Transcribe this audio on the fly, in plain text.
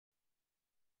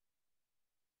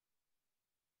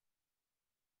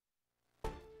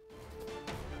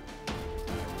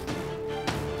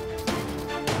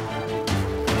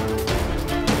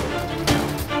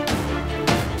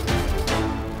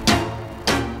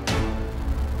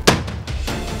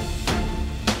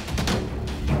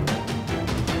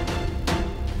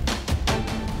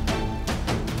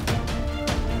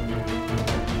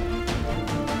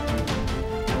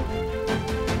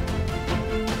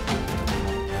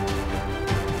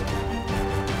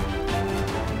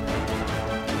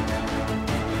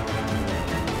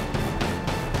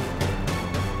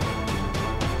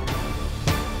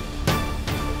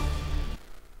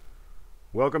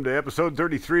Welcome to episode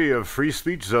 33 of Free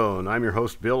Speech Zone. I'm your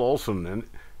host, Bill Olson, and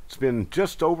it's been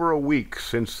just over a week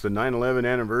since the 9/11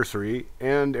 anniversary,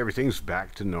 and everything's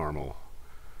back to normal.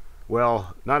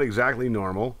 Well, not exactly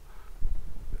normal.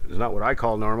 It's not what I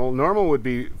call normal. Normal would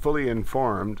be fully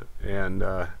informed, and,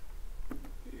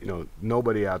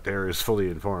 nobody out there is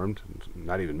fully informed.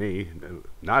 Not even me.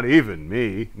 Not even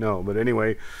me. No, but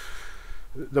anyway,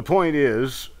 the point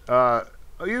is,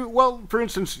 for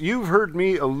instance, you've heard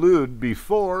me allude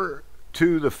before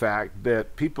to the fact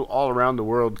that people all around the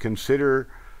world consider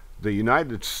the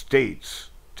United States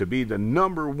to be the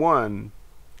number one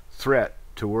threat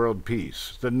to world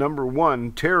peace, the number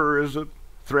one terrorism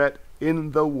threat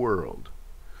in the world.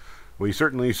 We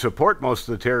certainly support most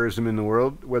of the terrorism in the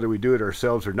world, whether we do it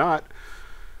ourselves or not,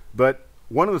 but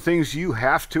one of the things you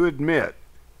have to admit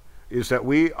is that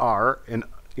we are,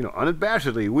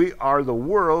 unabashedly, we are the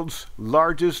world's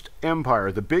largest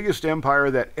empire, the biggest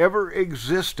empire that ever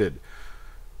existed.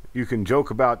 You can joke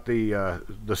about the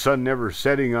sun never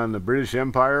setting on the British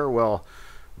Empire. Well,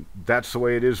 that's the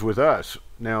way it is with us.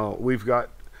 Now, we've got,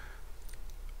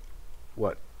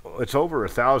 it's over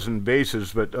 1,000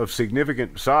 bases, but of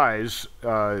significant size,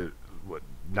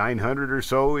 900 or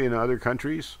so in other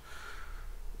countries.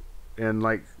 And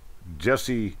like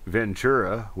Jesse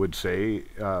Ventura would say,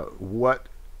 what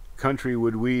country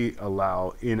would we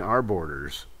allow in our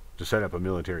borders to set up a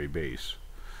military base?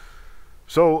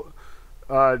 So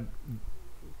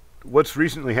what's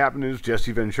recently happened is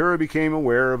Jesse Ventura became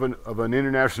aware of an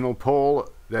international poll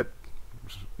that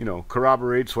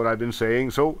corroborates what I've been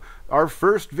saying. So our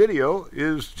first video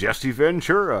is Jesse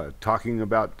Ventura talking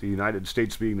about the United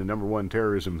States being the number one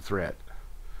terrorism threat.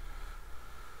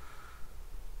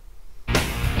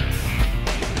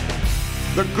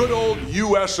 The good old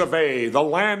US of A, the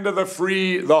land of the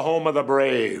free, the home of the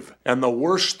brave, and the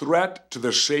worst threat to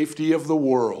the safety of the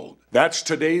world. That's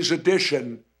today's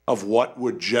edition of What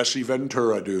Would Jesse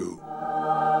Ventura Do?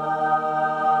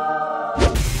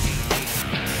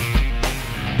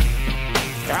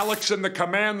 Alex in the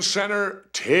command center,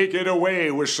 take it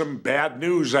away with some bad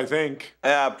news, I think.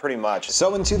 Pretty much.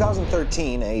 So in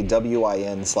 2013, a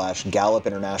WIN/Gallup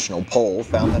International poll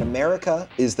found that America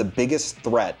is the biggest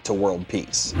threat to world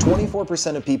peace.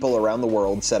 24% of people around the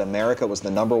world said America was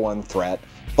the number one threat,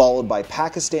 followed by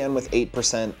Pakistan with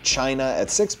 8%, China at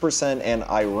 6%, and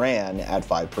Iran at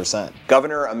 5%.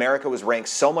 Governor, America was ranked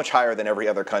so much higher than every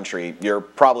other country, you're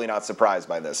probably not surprised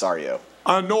by this, are you?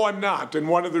 No, I'm not. And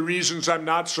one of the reasons I'm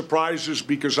not surprised is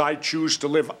because I choose to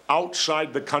live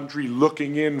outside the country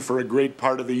looking in for a great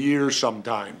part of the year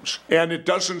sometimes. And it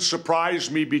doesn't surprise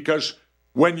me because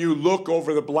when you look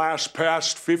over the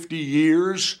past 50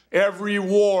 years, every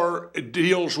war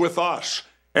deals with us.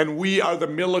 And we are the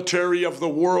military of the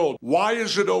world. Why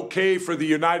is it okay for the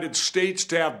United States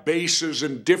to have bases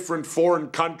in different foreign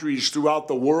countries throughout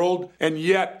the world, and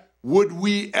yet would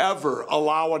we ever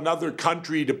allow another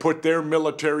country to put their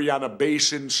military on a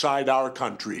base inside our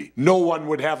country? No one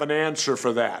would have an answer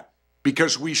for that,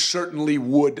 because we certainly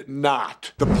would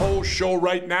not. The polls show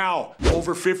right now,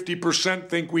 over 50%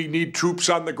 think we need troops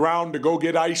on the ground to go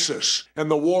get ISIS, and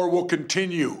the war will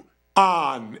continue.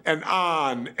 On and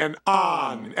on and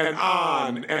on and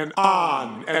on and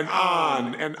on and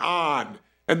on and on.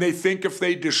 And they think if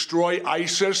they destroy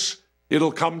ISIS,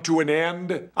 it'll come to an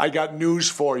end. I got news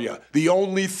for you. The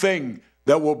only thing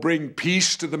that will bring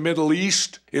peace to the Middle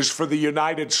East is for the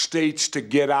United States to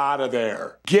get out of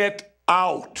there. Get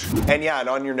out. And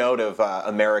on your note of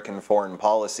American foreign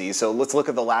policy, so let's look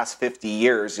at the last 50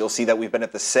 years. You'll see that we've been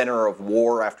at the center of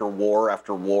war after war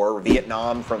after war.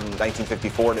 Vietnam from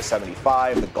 1954 to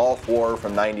 75, the Gulf War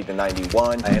from 90 to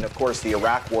 91, and of course the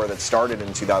Iraq War that started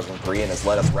in 2003 and has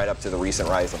led us right up to the recent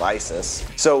rise of ISIS.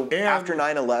 So after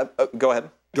 9/11, go ahead.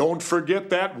 Don't forget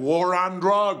that war on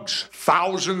drugs.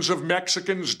 Thousands of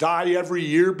Mexicans die every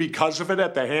year because of it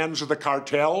at the hands of the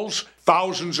cartels.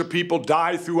 Thousands of people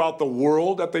die throughout the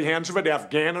world at the hands of it.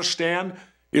 Afghanistan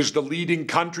is the leading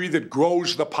country that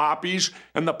grows the poppies,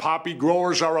 and the poppy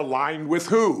growers are aligned with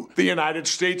who? The United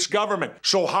States government.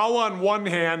 So how on one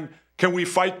hand can we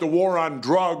fight the war on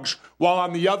drugs, while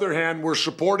on the other hand we're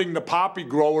supporting the poppy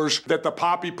growers that the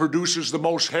poppy produces the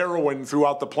most heroin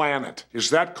throughout the planet?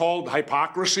 Is that called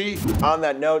hypocrisy? On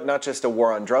that note, not just a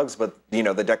war on drugs, but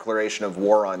the declaration of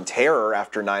war on terror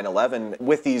after 9/11.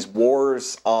 With these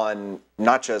wars on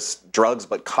not just drugs,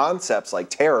 but concepts like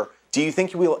terror, do you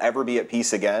think we'll ever be at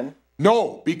peace again?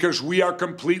 No, because we are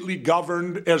completely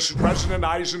governed as President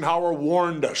Eisenhower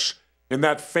warned us. in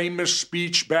that famous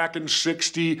speech back in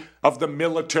 '60 of the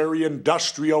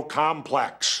military-industrial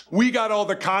complex. We got all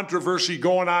the controversy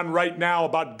going on right now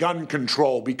about gun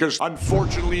control because,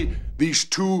 unfortunately, these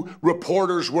two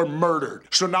reporters were murdered.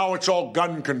 So now it's all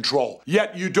gun control.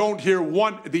 Yet you don't hear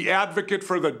the advocate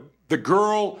for the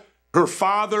girl, her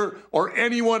father, or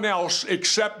anyone else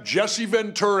except Jesse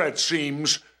Ventura, it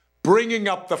seems, bringing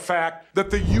up the fact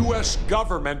that the U.S.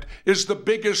 government is the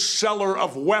biggest seller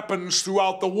of weapons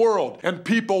throughout the world. And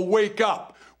people wake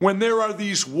up. When there are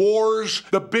these wars,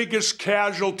 the biggest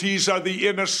casualties are the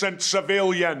innocent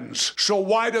civilians. So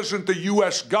why doesn't the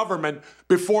U.S. government,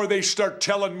 before they start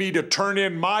telling me to turn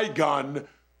in my gun,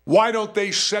 why don't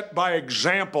they set by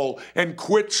example and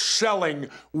quit selling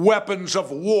weapons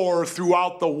of war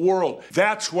throughout the world?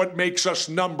 That's what makes us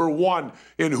number one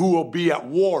in who will be at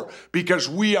war, because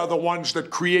we are the ones that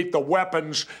create the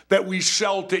weapons that we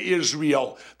sell to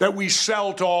Israel, that we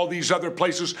sell to all these other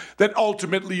places that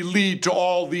ultimately lead to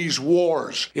all these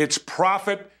wars. It's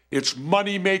profit. It's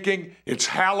money-making, it's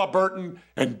Halliburton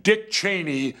and Dick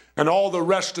Cheney and all the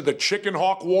rest of the chicken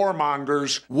hawk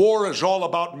warmongers. War is all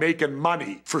about making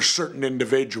money for certain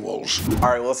individuals. All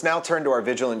right, well, let's now turn to our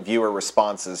vigilant viewer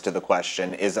responses to the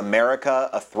question, is America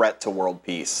a threat to world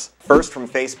peace? First from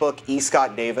Facebook, E.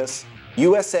 Scott Davis.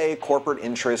 USA corporate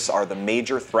interests are the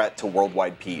major threat to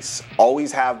worldwide peace.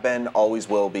 Always have been, always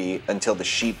will be, until the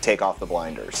sheep take off the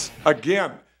blinders.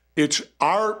 Again, it's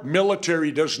our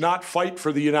military does not fight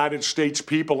for the United States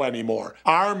people anymore.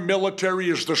 Our military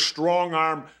is the strong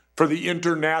arm for the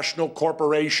international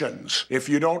corporations. If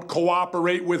you don't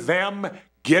cooperate with them,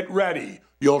 get ready.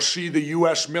 You'll see the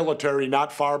U.S. military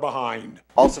not far behind.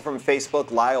 Also from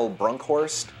Facebook, Lyle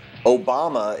Brunkhorst.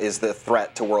 Obama is the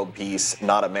threat to world peace,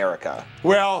 not America.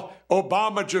 Well,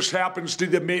 Obama just happens to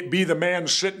be the man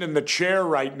sitting in the chair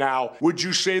right now. Would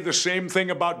you say the same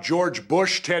thing about George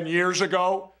Bush 10 years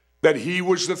ago? That he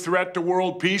was the threat to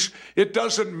world peace? It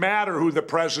doesn't matter who the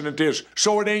president is.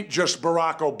 So it ain't just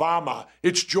Barack Obama.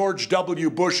 It's George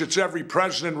W. Bush. It's every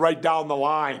president right down the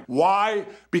line. Why?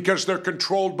 Because they're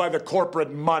controlled by the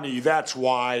corporate money. That's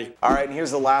why. All right, and here's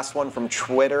the last one from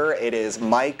Twitter. It is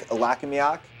Mike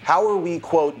Lakimiak. How are we,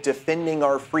 quote, defending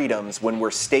our freedoms when we're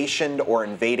stationed or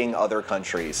invading other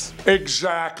countries?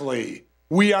 Exactly.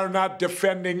 We are not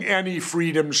defending any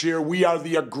freedoms here. We are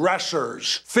the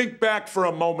aggressors. Think back for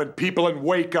a moment, people, and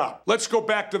wake up. Let's go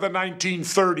back to the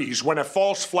 1930s when a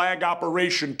false flag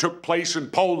operation took place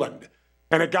in Poland.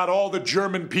 And it got all the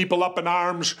German people up in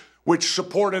arms, which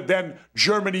supported then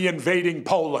Germany invading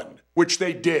Poland, which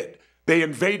they did. They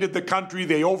invaded the country,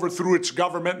 they overthrew its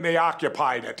government, and they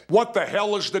occupied it. What the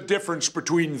hell is the difference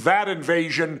between that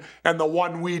invasion and the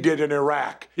one we did in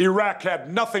Iraq? Iraq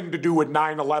had nothing to do with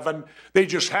 9/11. They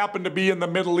just happened to be in the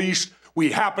Middle East. We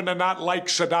happen to not like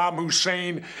Saddam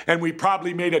Hussein, and we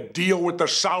probably made a deal with the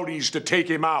Saudis to take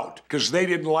him out, because they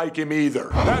didn't like him either.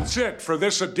 That's it for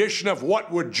this edition of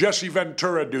What Would Jesse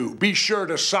Ventura Do? Be sure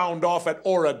to sound off at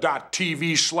aura.tv/off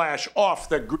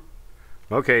the...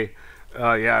 Okay.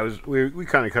 Yeah, we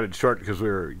kind of cut it short because we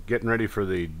were getting ready for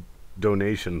the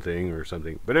donation thing or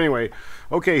something. But anyway,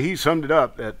 okay, he summed it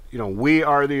up that, we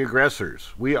are the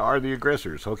aggressors. We are the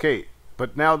aggressors. Okay,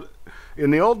 but now,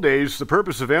 in the old days, the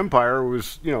purpose of empire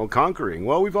was, conquering.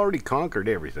 Well, we've already conquered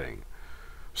everything.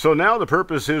 So now the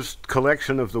purpose is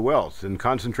collection of the wealth and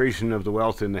concentration of the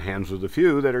wealth in the hands of the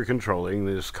few that are controlling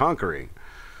this conquering.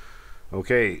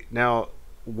 Okay, now,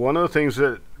 one of the things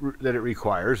that it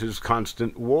requires is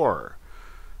constant war.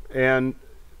 And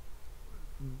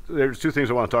there's two things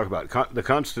I want to talk about. The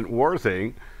constant war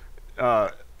thing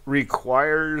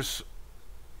requires,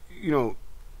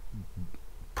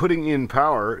 putting in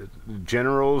power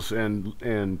generals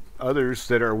and others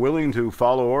that are willing to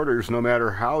follow orders no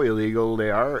matter how illegal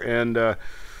they are. And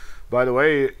by the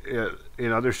way,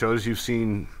 in other shows you've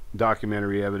seen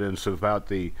documentary evidence about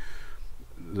the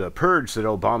purge that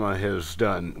Obama has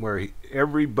done, where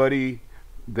everybody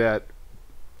that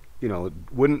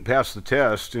wouldn't pass the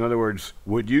test, in other words,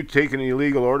 would you take an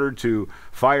illegal order to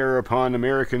fire upon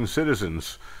American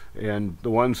citizens? And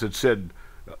the ones that said,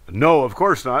 no, of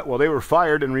course not, well, they were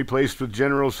fired and replaced with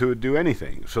generals who would do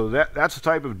anything. So that's the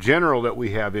type of general that we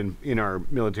have in our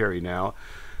military now.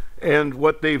 And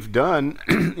what they've done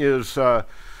is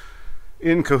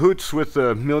in cahoots with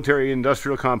the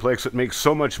military-industrial complex that makes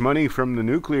so much money from the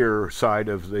nuclear side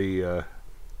of the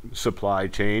supply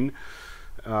chain,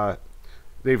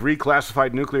 they've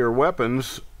reclassified nuclear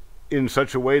weapons in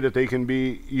such a way that they can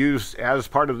be used as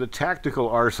part of the tactical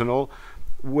arsenal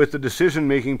with the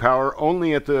decision-making power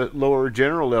only at the lower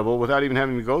general level without even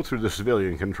having to go through the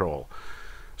civilian control.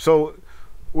 So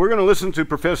we're going to listen to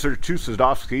Professor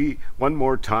Chossudovsky one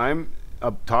more time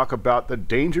talk about the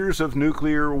dangers of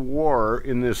nuclear war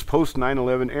in this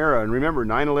post-9/11 era. And remember,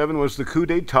 9/11 was the coup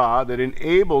d'etat that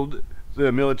enabled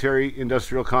the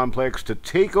military-industrial complex to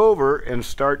take over and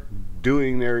start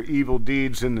doing their evil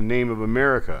deeds in the name of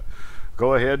America.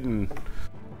 Go ahead and...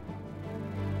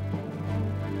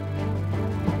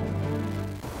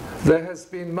 There has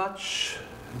been much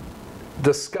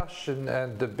discussion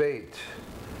and debate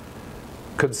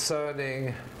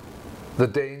concerning the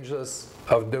dangers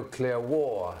of nuclear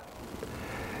war.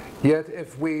 Yet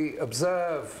if we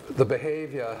observe the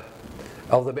behavior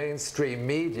of the mainstream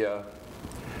media,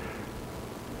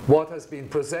 what has been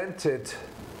presented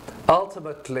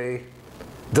ultimately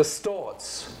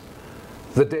distorts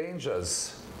the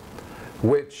dangers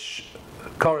which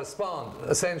correspond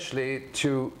essentially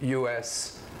to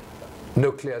US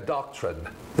nuclear doctrine.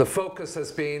 The focus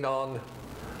has been on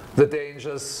the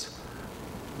dangers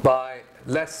by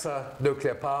lesser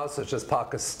nuclear powers such as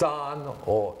Pakistan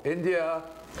or India,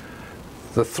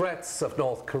 the threats of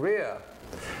North Korea,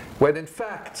 when in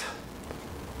fact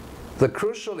the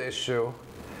crucial issue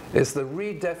is the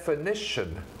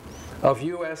redefinition of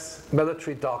US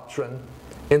military doctrine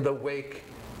in the wake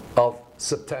of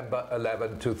September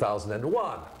 11,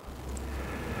 2001.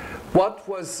 What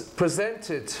was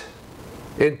presented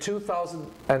in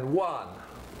 2001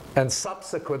 and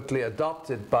subsequently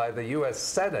adopted by the US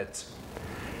Senate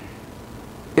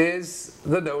is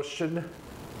the notion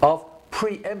of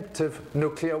preemptive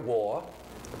nuclear war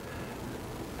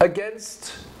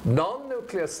against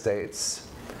non-nuclear states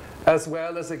as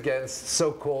well as against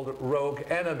so-called rogue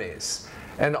enemies.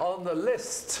 And on the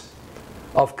list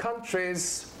of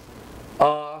countries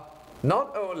are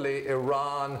not only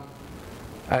Iran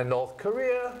and North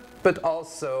Korea, but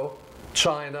also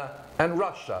China and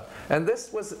Russia. And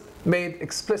this was made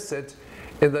explicit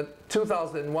in the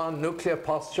 2001 Nuclear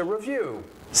Posture Review.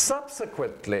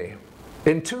 Subsequently,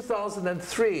 in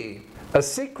 2003, a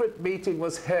secret meeting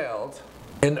was held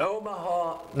in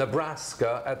Omaha,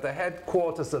 Nebraska, at the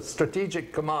headquarters of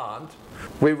Strategic Command.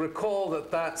 We recall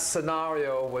that that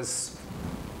scenario was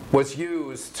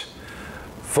used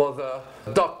for the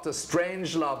Dr.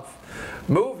 Strangelove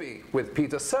movie with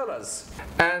Peter Sellers.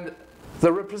 And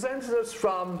the representatives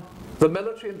from the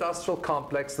military-industrial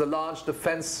complex, the large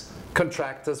defense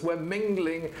contractors, were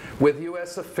mingling with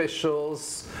US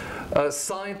officials,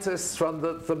 scientists from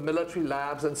the military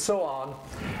labs, and so on.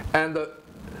 And the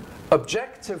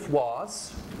objective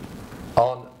was,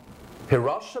 on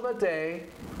Hiroshima Day,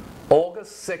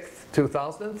 August 6th,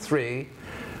 2003,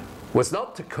 was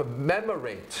not to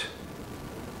commemorate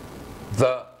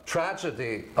the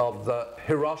tragedy of the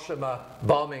Hiroshima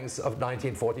bombings of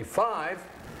 1945,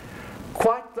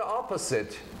 quite the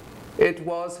opposite. It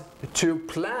was to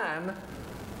plan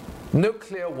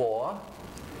nuclear war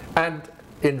and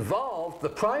involve the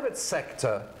private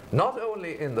sector not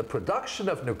only in the production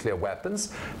of nuclear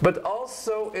weapons, but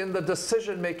also in the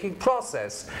decision-making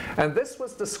process. And this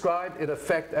was described in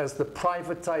effect as the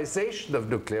privatization of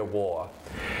nuclear war.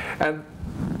 And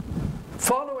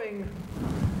following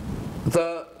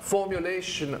the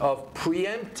formulation of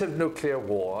preemptive nuclear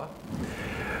war,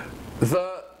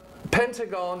 the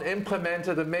Pentagon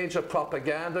implemented a major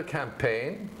propaganda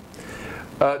campaign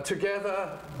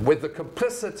together with the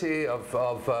complicity of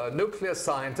nuclear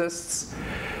scientists,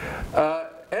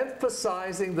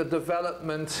 emphasizing the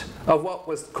development of what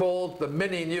was called the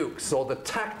mini-nukes, or the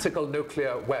tactical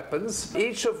nuclear weapons,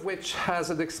 each of which has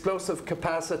an explosive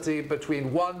capacity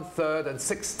between 1/3 and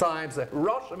 6 times the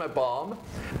Hiroshima bomb.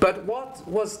 But what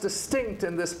was distinct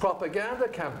in this propaganda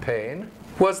campaign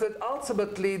was that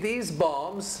ultimately these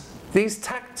bombs, these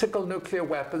tactical nuclear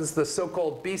weapons, the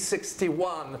so-called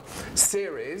B-61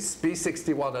 series,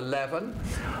 B-61-11,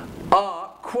 are,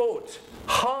 quote,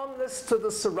 harmless to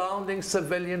the surrounding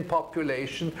civilian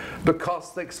population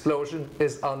because the explosion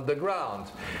is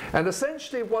underground. And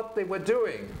essentially what they were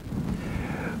doing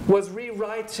was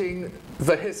rewriting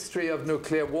the history of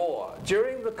nuclear war.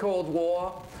 During the Cold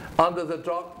War, under the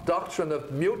doctrine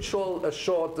of mutual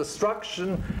assured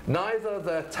destruction, neither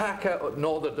the attacker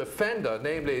nor the defender,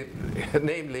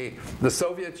 namely the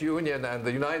Soviet Union and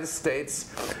the United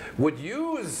States, would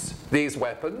use these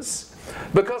weapons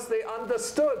because they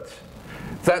understood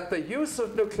that the use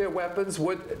of nuclear weapons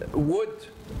would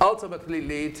ultimately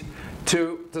lead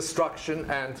to destruction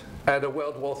and a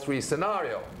World War III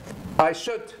scenario. I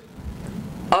should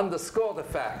underscore the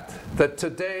fact that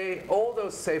today all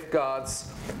those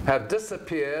safeguards have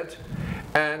disappeared,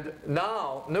 and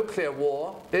now nuclear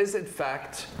war is in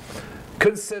fact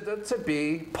considered to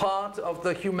be part of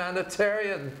the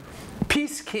humanitarian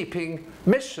peacekeeping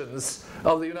missions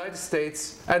of the United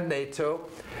States and NATO,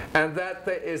 and that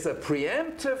there is a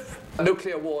preemptive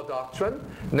nuclear war doctrine,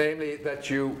 namely that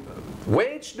you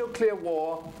wage nuclear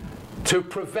war to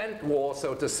prevent war,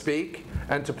 so to speak,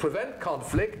 and to prevent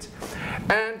conflict,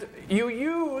 and you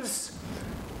use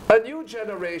a new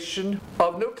generation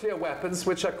of nuclear weapons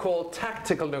which are called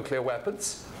tactical nuclear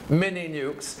weapons, mini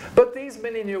nukes, but these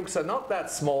mini nukes are not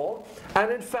that small,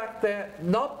 and in fact they're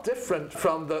not different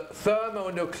from the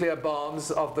thermonuclear bombs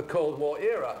of the Cold War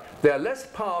era. They're less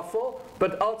powerful,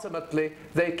 but ultimately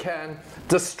they can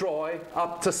destroy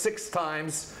up to 6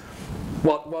 times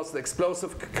what was the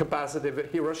explosive capacity of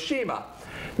Hiroshima.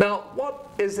 Now, what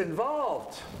is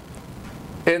involved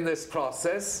in this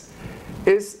process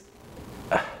is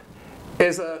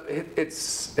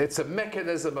a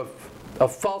mechanism of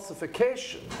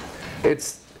falsification.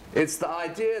 It's the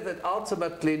idea that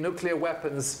ultimately nuclear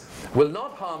weapons will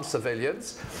not harm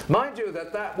civilians. Mind you,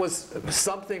 that was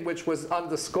something which was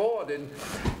underscored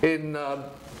in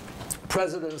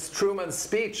President Truman's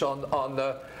speech on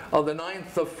the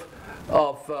 9th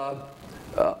of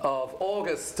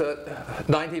August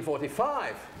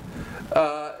 1945,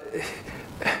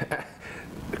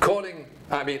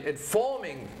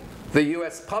 informing the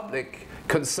US public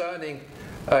concerning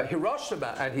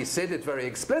Hiroshima, and he said it very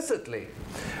explicitly.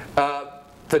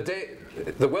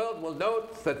 The world will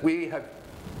note that we have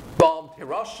bombed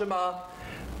Hiroshima,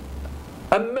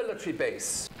 a military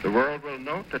base. The world will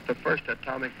note that the first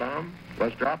atomic bomb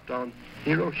was dropped on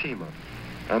Hiroshima,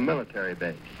 a military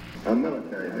base. A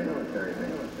military base.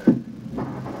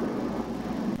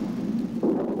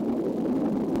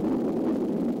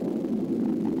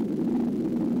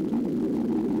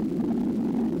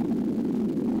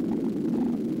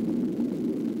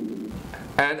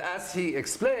 And as he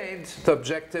explained, the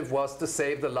objective was to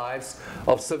save the lives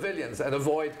of civilians and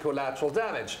avoid collateral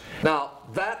damage. Now,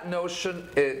 that notion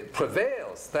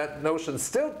prevails. That notion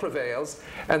still prevails.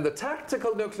 And the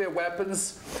tactical nuclear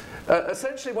weapons,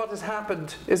 essentially what has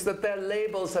happened is that their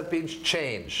labels have been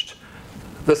changed.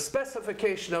 The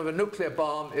specification of a nuclear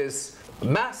bomb is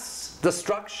mass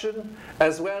destruction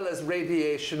as well as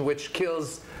radiation, which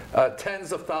kills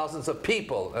tens of thousands of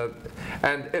people,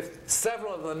 and if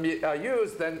several of them are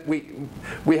used, then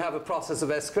we have a process of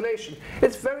escalation.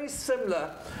 It's very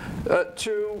similar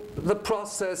to the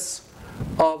process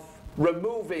of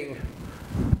removing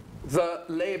the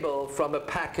label from a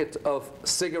packet of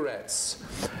cigarettes.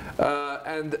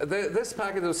 And this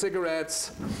packet of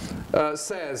cigarettes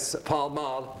says, Pall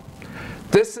Mall,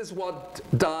 this is what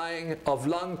dying of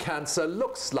lung cancer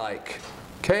looks like.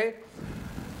 Okay?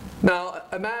 Now,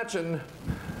 imagine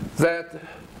that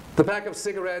the pack of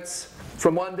cigarettes,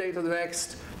 from one day to the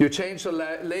next, you change the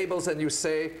labels and you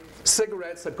say,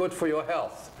 cigarettes are good for your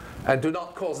health and do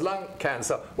not cause lung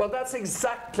cancer. Well, that's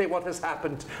exactly what has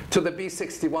happened to the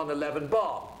B-6111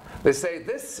 bomb. They say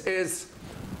this is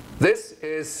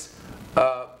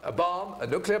a bomb, a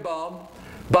nuclear bomb,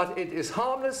 but it is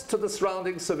harmless to the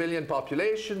surrounding civilian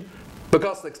population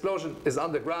because the explosion is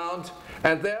underground,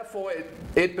 and therefore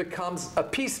it becomes a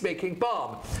peacemaking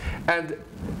bomb. And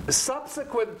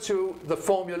subsequent to the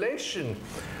formulation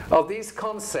of these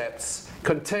concepts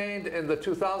contained in the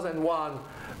 2001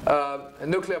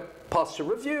 Nuclear Posture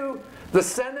Review, the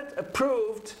Senate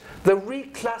approved the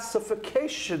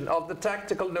reclassification of the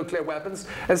tactical nuclear weapons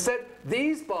and said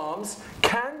these bombs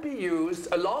can be used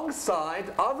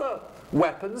alongside other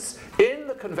weapons in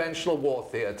the conventional war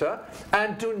theater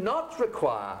and do not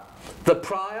require the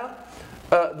prior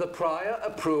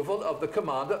approval of the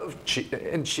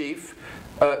commander-in-chief,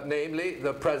 namely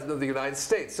the President of the United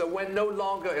States. So we're no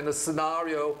longer in a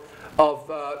scenario of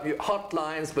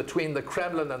hotlines between the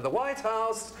Kremlin and the White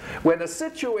House. We're in a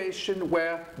situation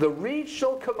where the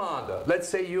regional commander, let's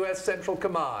say US Central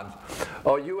Command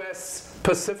or US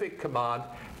Pacific Command,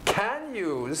 can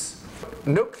use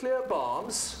nuclear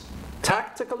bombs,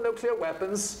 tactical nuclear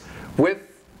weapons with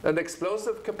an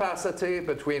explosive capacity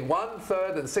between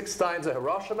 1/3 and 6 times a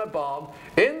Hiroshima bomb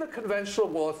in the conventional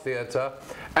war theater,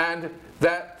 and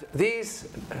that these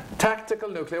tactical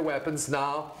nuclear weapons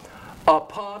now are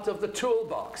part of the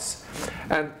toolbox.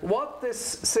 And what this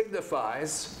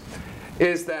signifies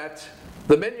is that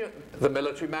the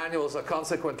military manuals are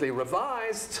consequently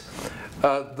revised.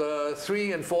 The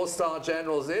 3- and 4-star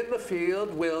generals in the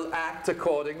field will act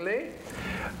accordingly,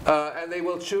 and they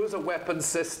will choose a weapon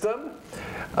system,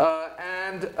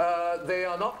 and they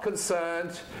are not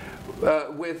concerned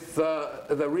with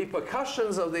the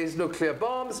repercussions of these nuclear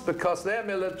bombs because their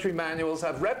military manuals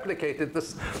have replicated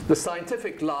the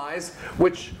scientific lies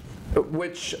which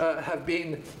which have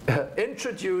been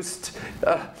introduced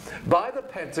by the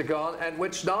Pentagon and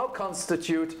which now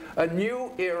constitute a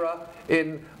new era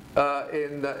in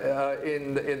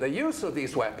the use of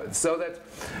these weapons, so that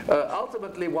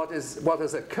ultimately what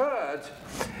has occurred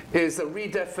is a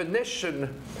redefinition,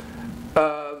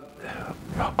 or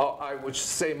I would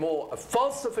say more a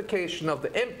falsification of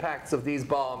the impacts of these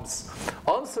bombs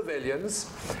on civilians,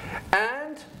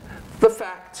 and the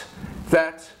fact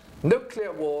that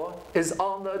nuclear war is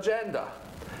on the agenda.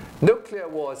 Nuclear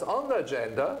war is on the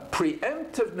agenda,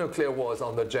 preemptive nuclear war is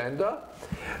on the agenda,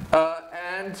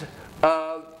 and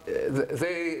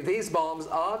these bombs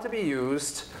are to be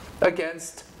used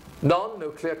against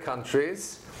non-nuclear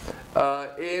countries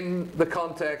in the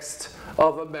context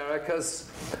of America's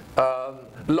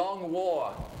long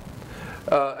war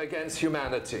against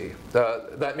humanity.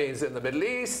 That means in the Middle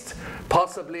East,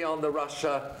 possibly on the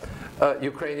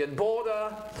Russia-Ukrainian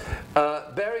border,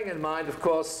 bearing in mind, of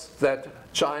course, that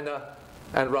China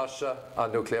and Russia are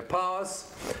nuclear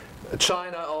powers.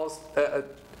 China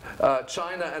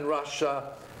and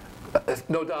Russia,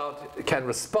 no doubt, can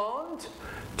respond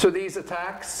to these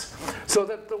attacks, so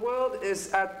that the world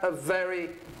is at a very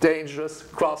dangerous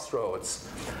crossroads,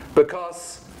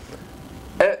 because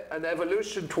an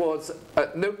evolution towards a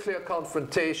nuclear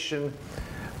confrontation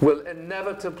will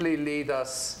inevitably lead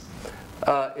us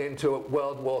into a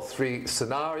World War III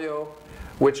scenario,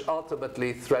 which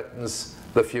ultimately threatens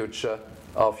the future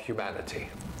of humanity.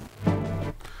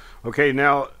 Okay,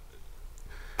 now,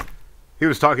 he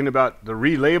was talking about the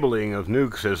relabeling of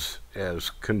nukes as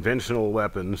conventional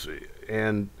weapons,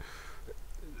 and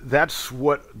that's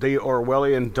what the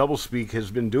Orwellian doublespeak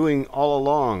has been doing all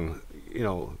along. You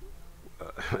know,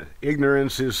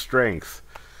 ignorance is strength.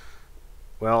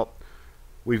 Well,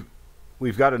 we've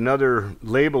got another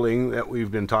labeling that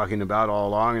we've been talking about all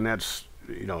along, and that's,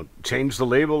 you know, change the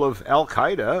label of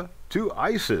Al-Qaeda to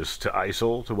ISIS, to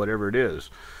ISIL, to whatever it is.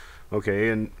 Okay,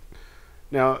 and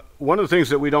now, one of the things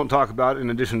that we don't talk about in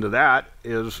addition to that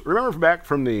is, remember back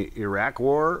from the Iraq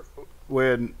War,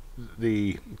 when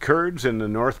the Kurds in the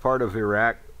north part of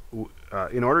Iraq,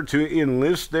 in order to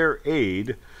enlist their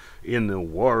aid in the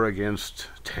war against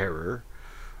terror,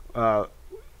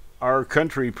 our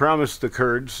country promised the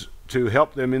Kurds to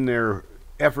help them in their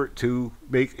effort to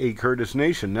make a Kurdish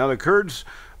nation. Now, the Kurds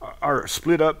are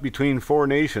split up between four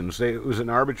nations. It was an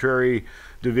arbitrary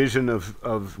division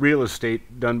of real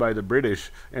estate done by the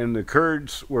British, and the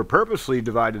Kurds were purposely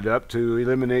divided up to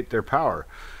eliminate their power.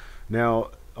 Now,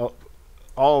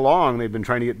 all along, they've been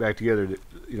trying to get back together.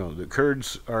 You know, the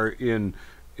Kurds are in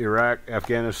Iraq,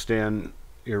 Afghanistan,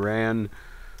 Iran,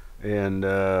 and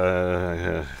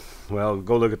well,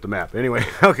 go look at the map. Anyway,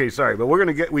 okay, sorry, but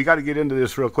we got to get into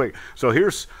this real quick. So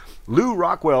here's Lew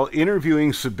Rockwell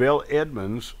interviewing Sibel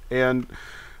Edmonds, and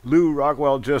Lew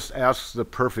Rockwell just asks the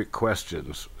perfect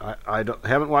questions. I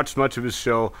haven't watched much of his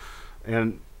show,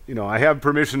 and you know, I have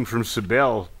permission from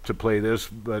Sibel to play this,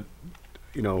 but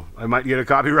you know, I might get a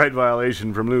copyright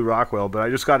violation from Lew Rockwell, but I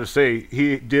just got to say,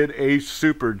 he did a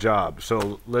super job.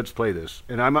 So let's play this.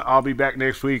 And I'll be back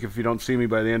next week if you don't see me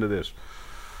by the end of this.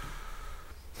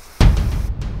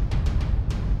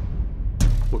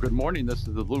 Well, good morning. This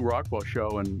is the Lew Rockwell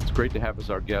Show, and it's great to have as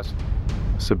our guest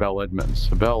Sibel Edmonds.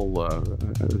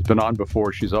 Sibel has been on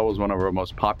before. She's always one of our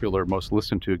most popular, most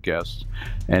listened to guests.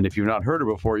 And if you've not heard her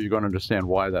before, you're going to understand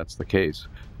why that's the case.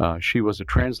 She was a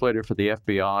translator for the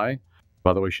FBI.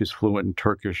 By the way, she's fluent in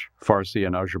Turkish, Farsi,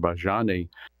 and Azerbaijani.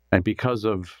 And because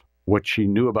of what she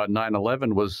knew about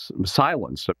 9/11 was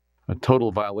silence, a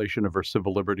total violation of her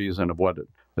civil liberties and of what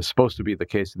is supposed to be the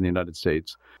case in the United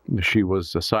States. She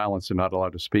was silenced and not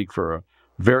allowed to speak for a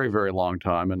very, very long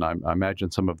time. And I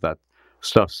imagine some of that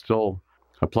stuff still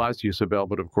applies to you, Sibel,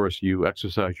 but of course you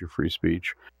exercise your free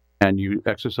speech and you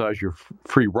exercise your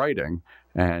free writing.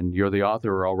 And you're the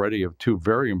author already of two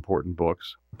very important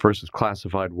books. First is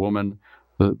Classified Woman,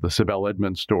 the Sibel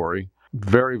Edmonds story.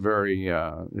 Very, very,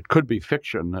 it could be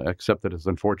fiction, except that it's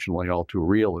unfortunately all too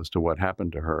real as to what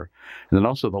happened to her. And then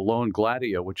also The Lone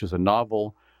Gladio, which is a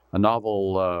novel in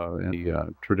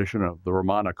the tradition of the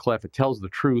Romana Clef. It tells the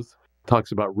truth,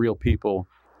 talks about real people,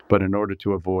 but in order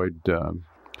to avoid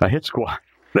a hit squad,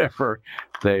 whatever,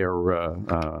 they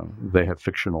have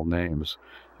fictional names.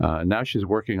 Now she's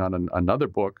working on another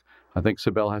book. I think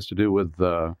Sibel has to do with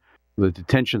the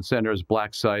detention centers,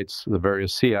 black sites, the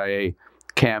various CIA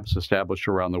camps established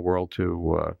around the world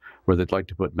where they'd like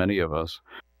to put many of us.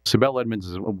 Sibel Edmonds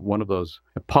is one of those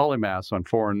polymaths on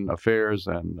foreign affairs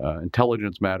and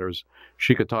intelligence matters.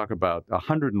 She could talk about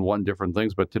 101 different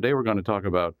things, but today we're going to talk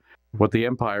about what the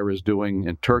empire is doing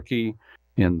in Turkey,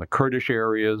 in the Kurdish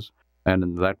areas, and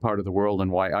in that part of the world,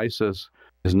 and why ISIS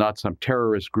is not some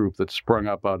terrorist group that sprung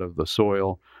up out of the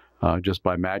soil just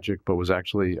by magic, but was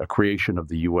actually a creation of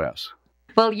the U.S.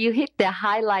 Well, you hit the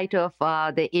highlight of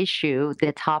the issue,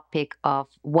 the topic of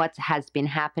what has been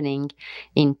happening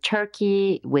in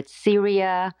Turkey, with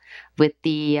Syria, with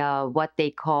the what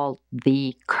they call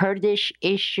the Kurdish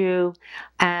issue.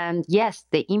 And yes,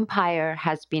 the empire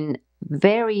has been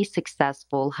very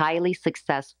successful, highly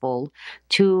successful,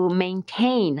 to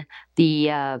maintain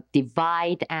the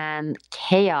divide and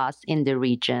chaos in the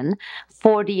region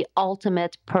for the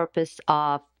ultimate purpose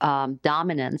of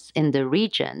dominance in the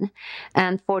region.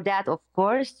 And for that, of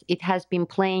course, it has been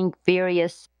playing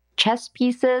various chess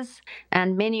pieces,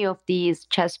 and many of these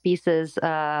chess pieces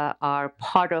are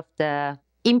part of the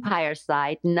empire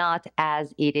side, not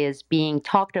as it is being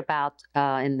talked about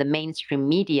in the mainstream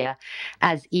media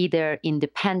as either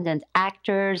independent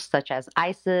actors such as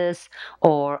ISIS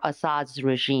or Assad's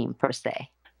regime per se.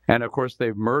 And of course,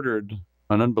 they've murdered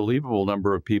an unbelievable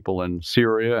number of people in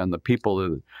Syria, and the people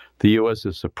that the U.S.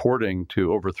 is supporting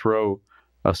to overthrow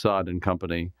Assad and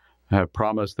company have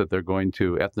promised that they're going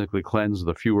to ethnically cleanse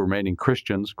the few remaining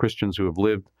Christians who have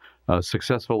lived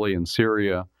successfully in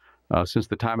Syria since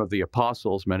the time of the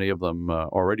apostles, many of them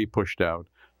already pushed out.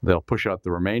 They'll push out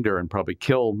the remainder and probably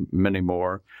kill many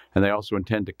more. And they also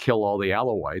intend to kill all the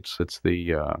Alawites. It's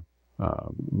the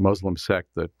Muslim sect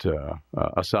that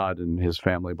Assad and his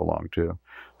family belong to.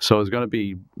 So there's going to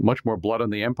be much more blood on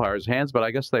the empire's hands, but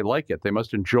I guess they like it. They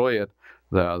must enjoy it.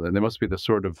 They must be the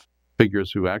sort of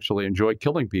figures who actually enjoy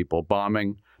killing people,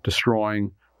 bombing,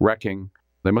 destroying, wrecking.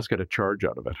 They must get a charge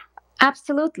out of it.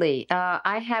 Absolutely.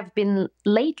 I have been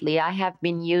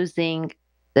using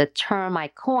the term I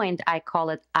coined. I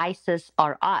call it ISIS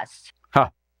or us. Huh.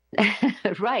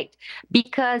 Right,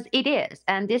 because it is.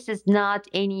 And this is not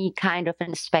any kind of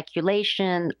a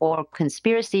speculation or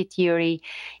conspiracy theory.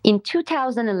 In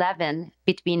 2011,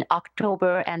 between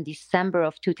October and December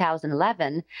of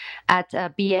 2011, at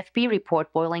a BFP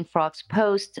report, Boiling Frogs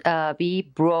Post,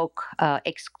 we broke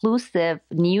exclusive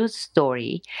news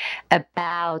story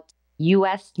about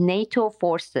U.S. NATO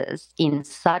forces in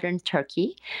southern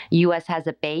Turkey. U.S. has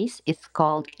a base. It's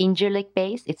called Incirlik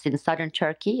Base. It's in southern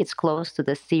Turkey. It's close to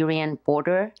the Syrian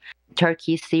border,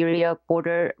 Turkey-Syria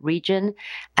border region.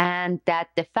 And that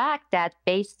the fact that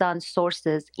based on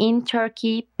sources in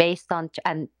Turkey,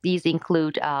 and these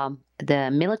include the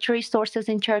military sources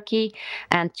in Turkey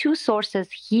and two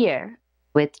sources here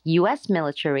with U.S.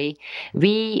 military,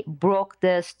 we broke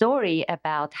the story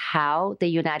about how the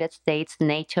United States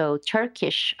NATO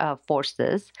Turkish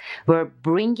forces were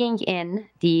bringing in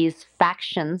these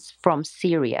factions from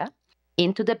Syria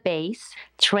into the base,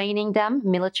 training them,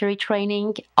 military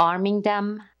training, arming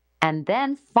them, and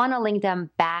then funneling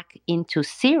them back into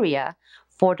Syria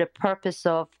for the purpose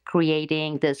of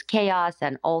creating this chaos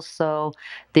and also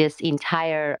this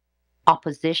entire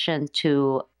opposition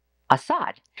to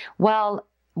Assad. Well,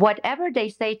 whatever they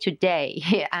say today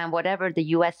and whatever the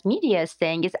U.S. media is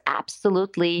saying is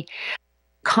absolutely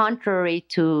contrary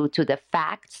to the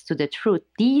facts, to the truth.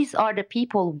 These are the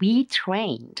people we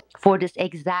trained for this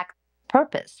exact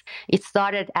purpose. It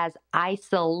started as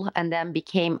ISIL and then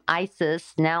became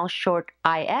ISIS, now short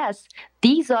IS.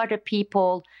 These are the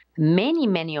people,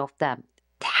 many of them,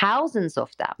 thousands of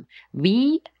them.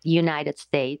 We, United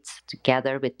States,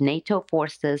 together with NATO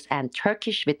forces and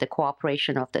Turkish, with the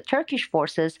cooperation of the Turkish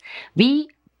forces, we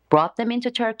brought them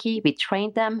into Turkey, we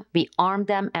trained them, we armed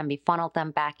them, and we funneled them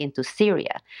back into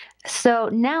Syria. So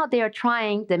now they are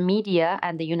trying, the media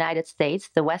and the United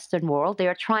States, the Western world, they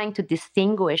are trying to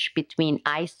distinguish between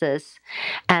ISIS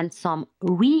and some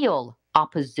real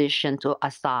opposition to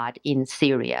Assad in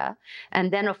Syria.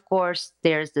 And then, of course,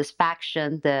 there's this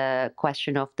faction, the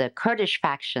question of the Kurdish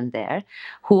faction there,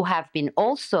 who have been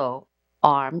also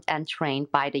armed and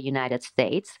trained by the United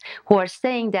States, who are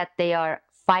saying that they are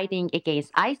fighting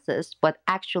against ISIS, but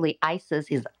actually ISIS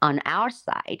is on our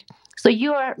side. So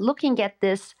you are looking at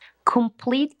this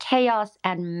complete chaos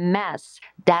and mess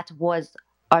that was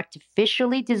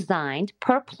artificially designed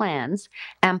per plans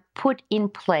and put in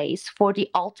place for the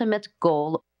ultimate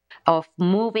goal of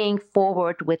moving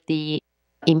forward with the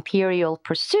imperial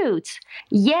pursuits.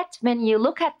 Yet, when you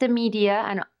look at the media,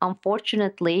 and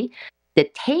unfortunately, the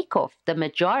takeoff, the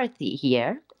majority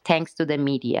here, thanks to the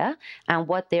media and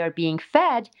what they are being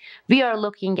fed, we are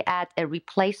looking at a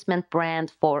replacement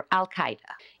brand for Al-Qaeda.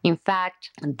 In fact,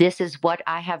 this is what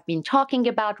I have been talking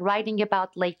about, writing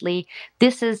about lately.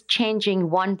 This is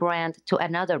changing one brand to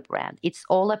another brand. It's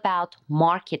all about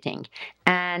marketing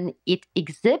and it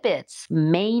exhibits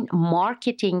main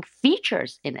marketing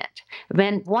features in it.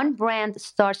 When one brand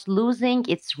starts losing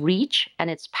its reach and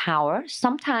its power,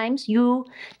 sometimes you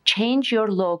change your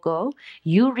logo,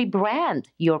 you rebrand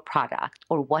your product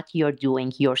or what you're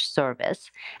doing, your service.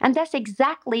 And that's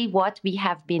exactly what we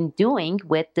have been doing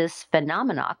with this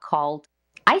phenomena called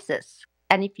ISIS.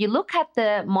 And if you look at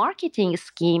the marketing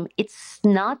scheme, it's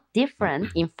not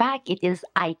different. In fact, it is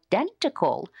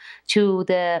identical to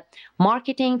the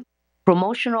marketing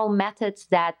promotional methods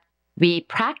that we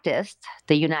practiced,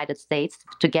 the United States,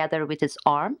 together with its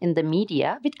arm in the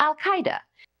media with Al Qaeda.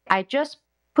 I just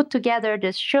put together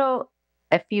this show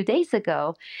a few days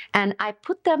ago, and I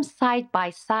put them side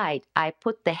by side. I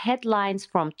put the headlines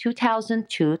from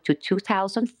 2002 to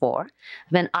 2004,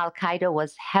 when Al Qaeda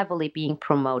was heavily being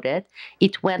promoted.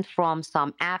 It went from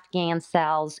some Afghan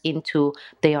cells into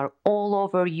they are all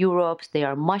over Europe, they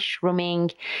are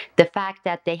mushrooming. The fact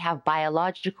that they have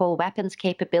biological weapons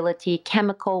capability,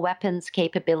 chemical weapons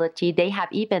capability, they have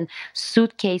even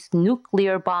suitcase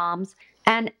nuclear bombs.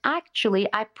 And actually,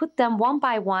 I put them one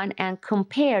by one and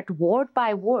compared word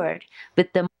by word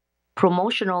with the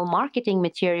promotional marketing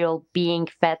material being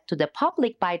fed to the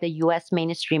public by the US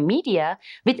mainstream media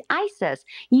with ISIS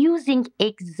using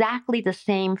exactly the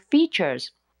same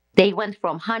features. They went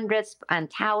from hundreds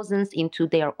and thousands into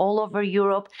they are all over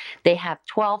Europe. They have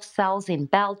 12 cells in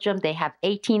Belgium. They have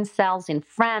 18 cells in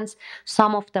France.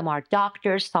 Some of them are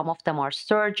doctors. Some of them are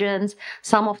surgeons.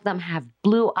 Some of them have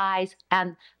blue eyes.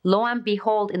 And lo and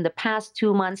behold, in the past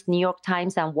 2 months, New York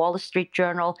Times and Wall Street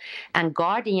Journal and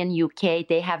Guardian UK,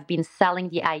 they have been selling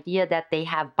the idea that they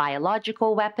have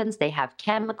biological weapons. They have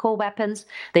chemical weapons.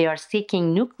 They are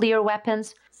seeking nuclear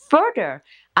weapons. Further,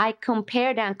 I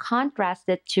compared and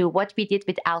contrasted to what we did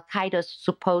with Al Qaeda's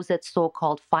supposed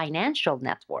so-called financial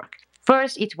network.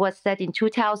 First, it was said in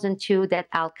 2002 that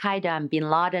Al Qaeda and bin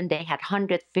Laden, they had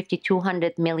 $150,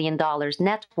 $200 million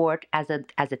net worth as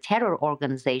a terror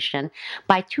organization.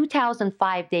 By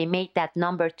 2005, they made that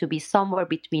number to be somewhere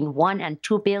between $1 and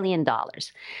 $2 billion.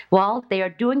 Well, they are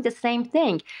doing the same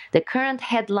thing. The current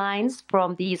headlines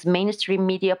from these mainstream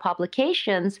media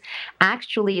publications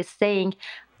actually is saying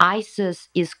ISIS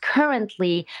is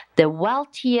currently the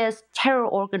wealthiest terror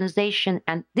organization,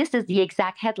 and this is the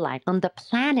exact headline, on the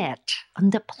planet. On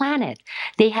the planet.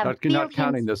 They have not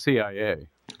counting the CIA.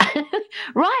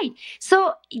 Right.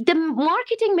 So the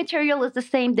marketing material is the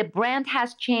same. The brand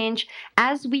has changed,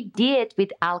 as we did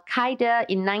with Al Qaeda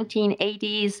in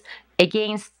 1980s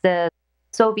against the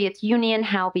Soviet Union,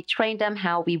 how we trained them,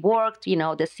 how we worked,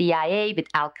 the CIA with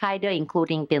Al Qaeda,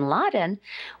 including bin Laden.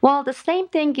 Well, the same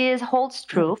thing holds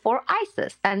true for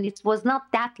ISIS. And it was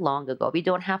not that long ago. We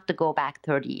don't have to go back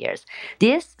 30 years.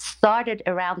 This started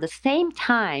around the same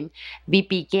time we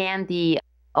began the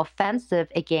offensive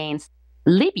against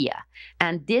Libya.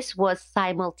 And this was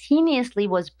simultaneously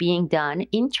was being done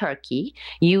in Turkey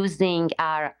using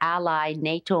our ally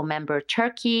NATO member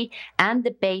Turkey and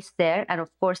the base there, and of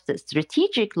course the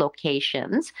strategic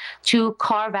locations to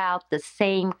carve out the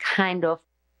same kind of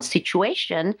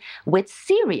situation with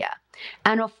Syria.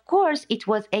 And of course, it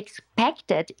was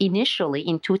expected initially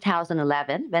in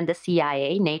 2011 when the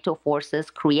CIA, NATO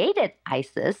forces created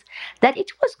ISIS, that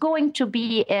it was going to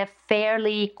be a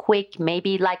fairly quick,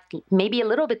 maybe a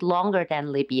little bit longer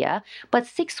than Libya, but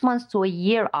 6 months to a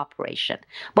year operation.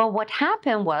 But what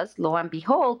happened was, lo and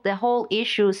behold, the whole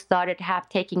issue started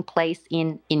taking place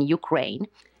in Ukraine.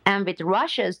 And with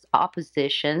Russia's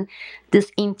opposition,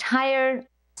 this entire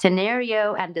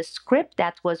scenario and the script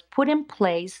that was put in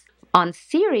place on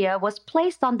Syria was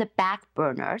placed on the back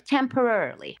burner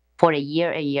temporarily for a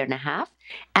year and a half.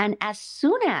 And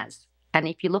and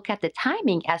if you look at the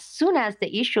timing, as soon as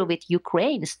the issue with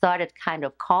Ukraine started kind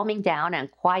of calming down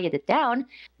and quieted down,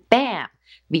 bam,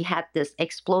 we had this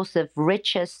explosive,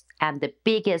 richest and the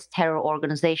biggest terror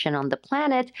organization on the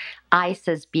planet,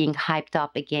 ISIS, being hyped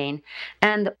up again.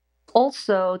 And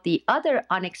also, the other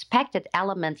unexpected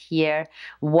element here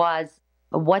was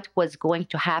what was going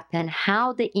to happen,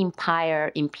 how the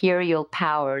imperial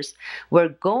powers were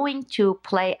going to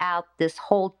play out this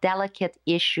whole delicate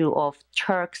issue of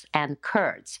Turks and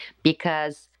Kurds,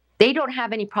 because they don't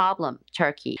have any problem,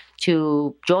 Turkey,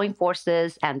 to join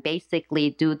forces and basically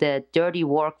do the dirty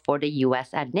work for the US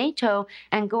and NATO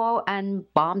and go and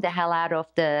bomb the hell out of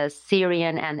the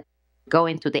Syrian and go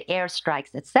into the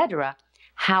airstrikes, etc.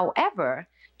 However,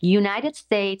 United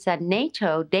States and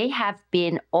NATO, they have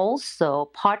been also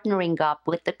partnering up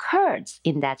with the Kurds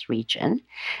in that region.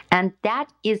 And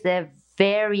that is a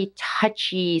very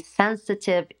touchy,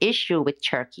 sensitive issue with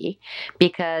Turkey,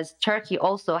 because Turkey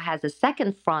also has a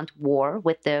second front war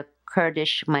with the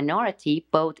Kurdish minority,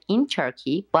 both in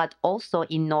Turkey, but also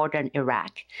in northern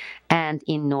Iraq and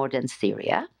in northern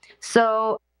Syria.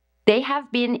 So they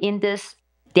have been in this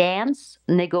dance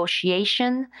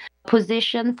negotiation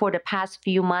position for the past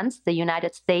few months, the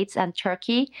United States and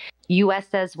Turkey. US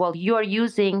says, well, you're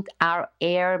using our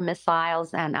air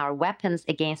missiles and our weapons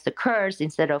against the Kurds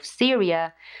instead of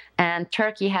Syria. And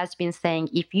Turkey has been saying,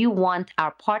 if you want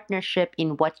our partnership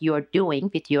in what you're doing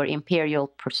with your imperial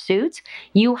pursuits,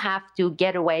 you have to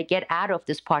get out of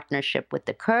this partnership with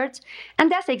the Kurds. And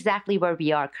that's exactly where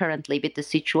we are currently with the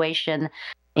situation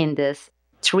in this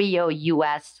trio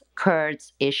US,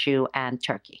 Kurds issue, and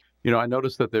Turkey. You know, I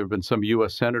noticed that there have been some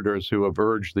U.S. senators who have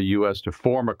urged the U.S. to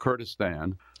form a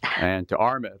Kurdistan and to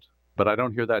arm it, but I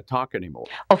don't hear that talk anymore.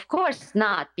 Of course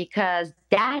not, because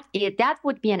that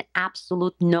would be an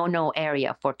absolute no-no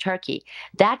area for Turkey.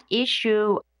 That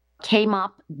issue came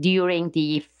up during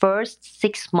the first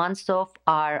 6 months of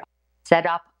our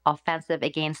setup offensive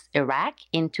against Iraq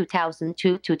in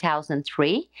 2002,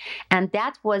 2003. And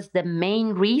that was the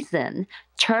main reason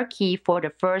Turkey, for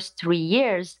the first 3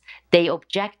 years, they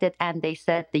objected and they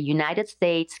said the United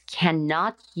States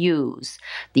cannot use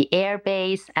the air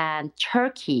base and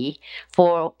Turkey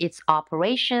for its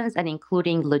operations and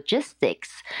including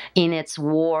logistics in its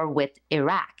war with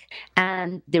Iraq.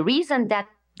 And the reason that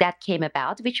came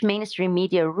about, which mainstream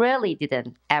media really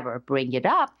didn't ever bring it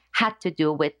up, had to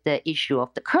do with the issue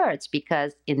of the Kurds,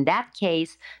 because in that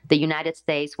case, the United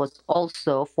States was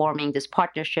also forming this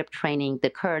partnership training the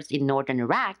Kurds in northern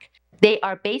Iraq. They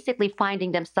are basically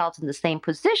finding themselves in the same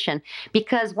position,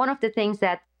 because one of the things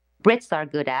that Brits are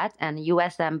good at, and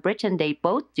US and Britain, they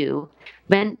both do,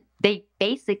 when they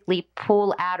basically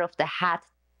pull out of the hat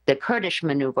the Kurdish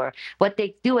maneuver, what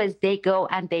they do is they go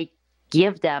and they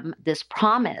give them this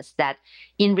promise that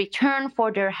in return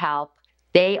for their help,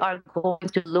 they are going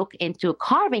to look into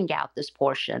carving out this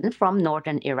portion from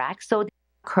northern Iraq so the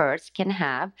Kurds can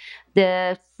have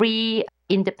the free,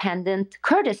 independent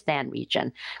Kurdistan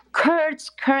region. Kurds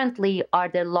currently are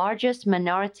the largest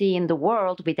minority in the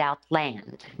world without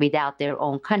land, without their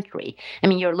own country. I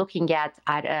mean, you're looking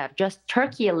at just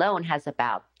Turkey alone has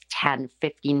about 10,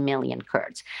 15 million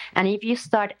Kurds. And if you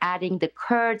start adding the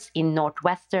Kurds in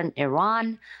northwestern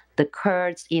Iran, the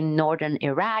Kurds in northern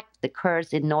Iraq, the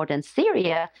Kurds in northern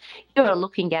Syria, you're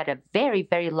looking at a very,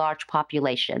 very large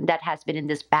population that has been in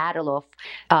this battle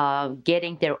of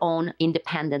getting their own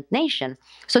independent nation.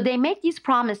 So they make these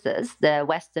promises, the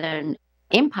Western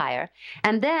Empire,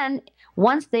 and then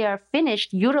once they are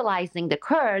finished utilizing the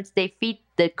Kurds, they feed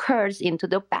the Kurds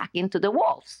back into the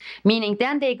wolves. Meaning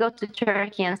then they go to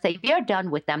Turkey and say, we are done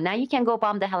with them. Now you can go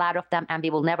bomb the hell out of them and we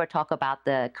will never talk about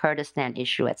the Kurdistan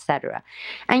issue, etc.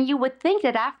 And you would think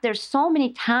that after so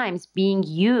many times being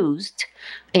used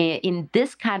in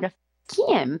this kind of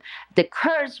scheme, the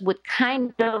Kurds would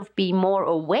kind of be more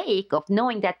awake of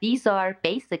knowing that these are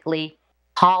basically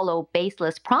hollow,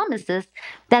 baseless promises,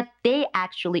 that they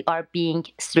actually are being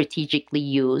strategically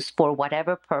used for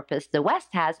whatever purpose the West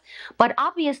has. But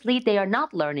obviously, they are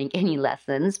not learning any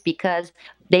lessons because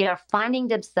they are finding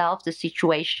themselves the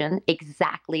situation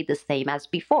exactly the same as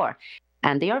before.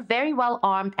 And they are very well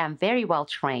armed and very well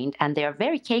trained, and they are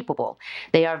very capable.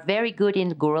 They are very good in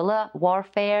guerrilla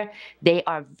warfare. They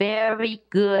are very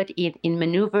good in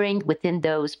maneuvering within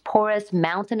those porous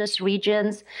mountainous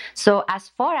regions. So as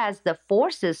far as the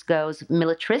forces goes,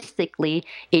 militaristically,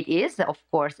 it is, of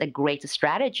course, a great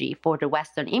strategy for the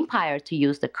Western Empire to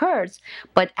use the Kurds.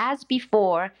 But as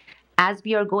before, as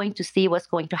we are going to see what's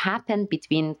going to happen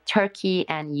between Turkey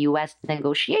and U.S.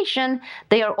 negotiation,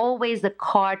 they are always a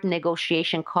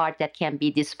negotiation card that can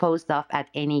be disposed of at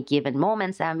any given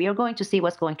moments. And we are going to see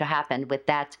what's going to happen with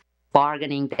that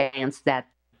bargaining dance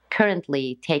that's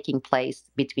currently taking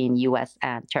place between U.S.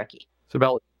 and Turkey.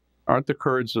 Sibel, aren't the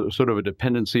Kurds sort of a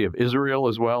dependency of Israel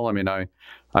as well? I mean, I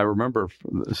remember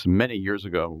this many years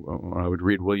ago when I would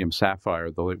read William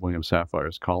Safire, the late William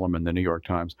Safire's column in the New York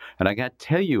Times, and I can't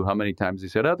tell you how many times he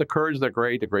said, "Oh, the Kurds, they're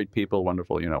great people,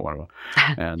 wonderful, wonderful."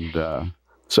 And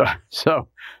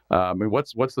I mean,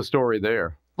 what's the story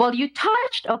there? Well, you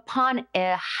touched upon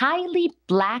a highly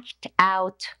blacked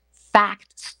out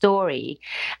fact story,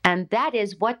 and that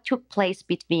is what took place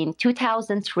between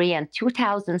 2003 and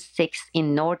 2006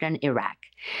 in northern Iraq.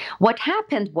 What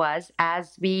happened was,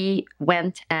 as we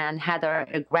went and had our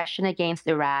aggression against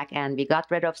Iraq and we got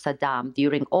rid of Saddam,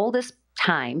 during all this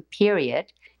time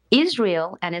period,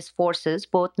 Israel and its forces,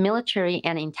 both military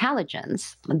and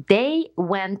intelligence, they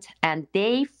went and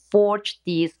they forged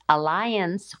these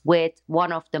alliance with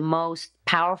one of the most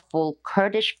powerful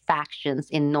Kurdish factions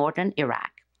in northern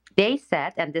Iraq. They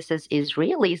said, and this is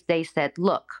Israelis, they said,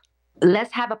 look,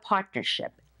 let's have a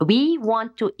partnership. We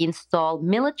want to install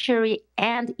military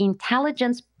and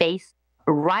intelligence base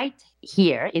right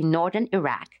here in northern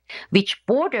Iraq, which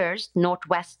borders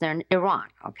northwestern Iran,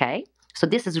 okay? So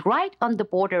this is right on the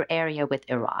border area with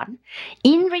Iran.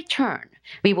 In return,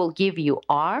 we will give you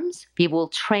arms, we will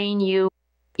train you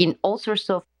in all sorts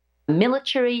of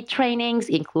military trainings,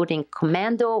 including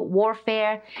commando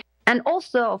warfare. And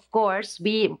also, of course,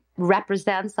 we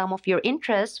represent some of your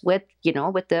interests with,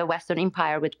 with the Western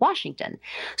Empire, with Washington.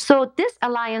 So this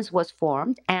alliance was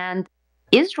formed, and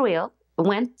Israel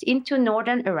went into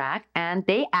northern Iraq, and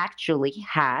they actually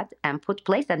had and put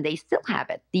place, and they still have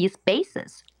it, these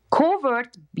bases,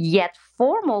 covert yet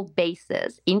formal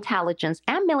bases, intelligence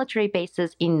and military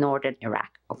bases in northern Iraq,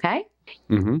 okay?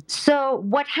 Mm-hmm. So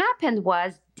what happened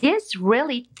was this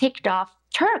really ticked off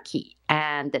Turkey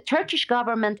and the Turkish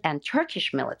government and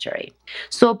Turkish military.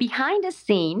 So behind the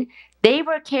scene, they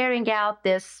were carrying out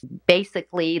this,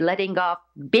 basically letting off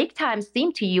big time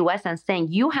steam to US and saying,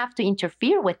 you have to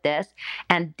interfere with this,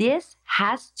 and this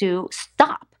has to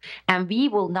stop. And we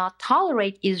will not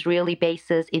tolerate Israeli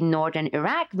bases in northern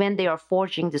Iraq when they are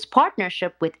forging this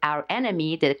partnership with our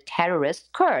enemy, the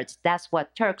terrorist Kurds. That's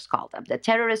what Turks call them, the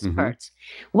terrorist Kurds.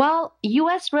 Well,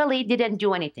 US really didn't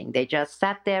do anything. They just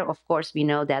sat there. Of course, we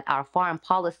know that our foreign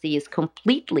policy is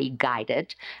completely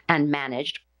guided and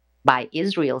managed by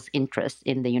Israel's interests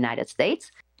in the United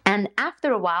States. And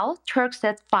after a while, Turks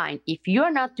said, fine, if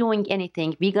you're not doing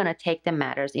anything, we're going to take the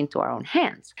matters into our own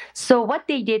hands. So what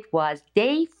they did was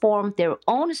they formed their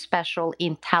own special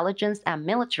intelligence and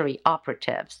military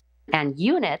operatives and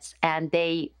units, and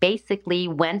they basically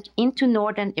went into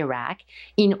northern Iraq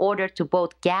in order to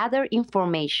both gather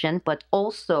information, but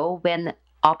also, when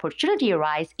opportunity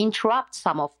arises, interrupt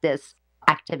some of this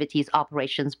activities,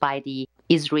 operations by the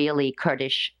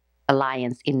Israeli-Kurdish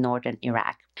alliance in northern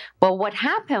Iraq. But what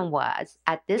happened was,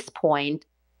 at this point,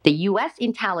 the U.S.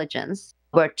 intelligence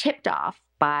were tipped off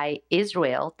by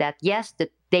Israel that, yes,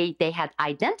 they had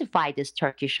identified these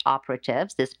Turkish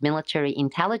operatives, this military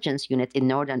intelligence unit in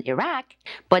northern Iraq,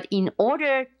 but in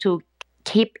order to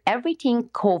keep everything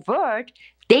covert,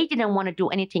 they didn't want to do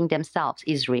anything themselves,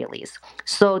 Israelis.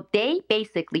 So they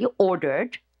basically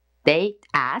ordered, they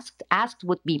asked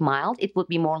would be mild, it would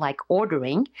be more like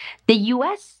ordering the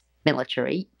U.S.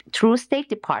 military through State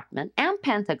Department and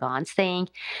Pentagon, saying,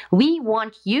 we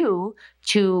want you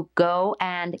to go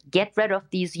and get rid of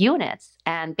these units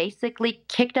and basically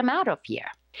kick them out of here.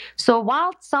 So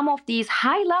while some of these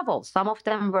high levels, some of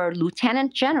them were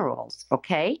lieutenant generals,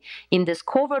 okay, in this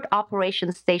covert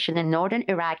operations station in northern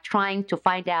Iraq, trying to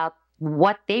find out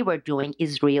what they were doing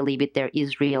Israeli with their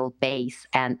Israel base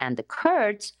and the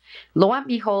Kurds, lo and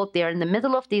behold, they're in the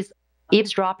middle of these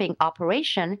eavesdropping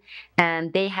operation,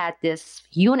 and they had this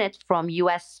unit from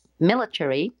U.S.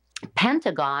 military,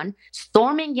 Pentagon,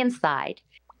 storming inside,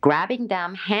 grabbing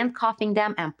them, handcuffing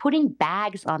them, and putting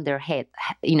bags on their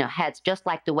heads, just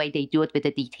like the way they do it with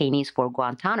the detainees for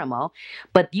Guantanamo.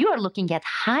 But you are looking at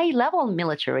high-level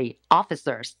military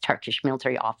officers, Turkish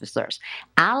military officers,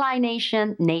 ally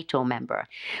nation, NATO member.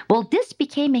 Well, this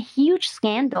became a huge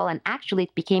scandal, and actually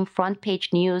it became front-page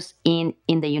news in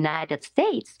the United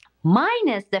States,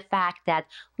 minus the fact that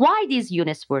why these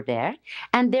units were there,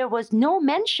 and there was no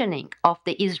mentioning of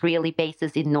the Israeli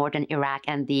bases in northern Iraq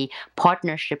and the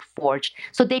partnership forged.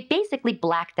 So they basically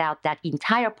blacked out that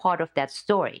entire part of that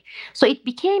story. So it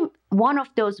became one of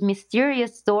those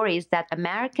mysterious stories that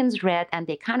Americans read, and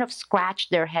they kind of scratch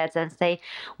their heads and say,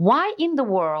 why in the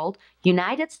world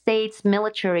United States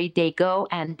military, they go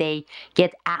and they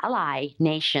get ally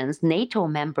nations, NATO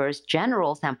members,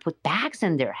 generals, and put bags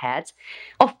in their heads?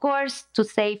 Of course, to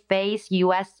save face,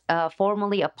 U.S.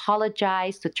 Formally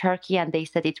apologized to Turkey, and they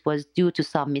said it was due to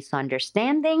some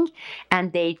misunderstanding,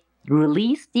 and they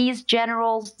released these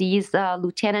generals, these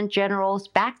lieutenant generals,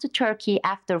 back to Turkey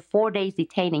after 4 days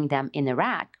detaining them in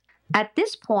Iraq. At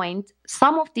this point,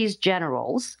 some of these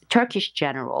generals, Turkish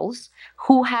generals,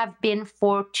 who have been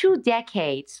for 2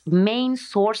 decades main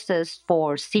sources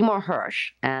for Seymour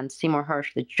Hersh, and Seymour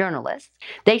Hersh, the journalist,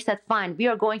 they said, fine, we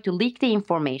are going to leak the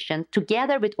information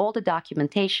together with all the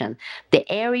documentation, the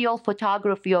aerial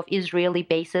photography of Israeli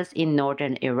bases in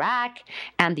northern Iraq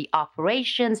and the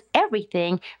operations,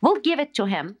 everything, we'll give it to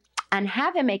him and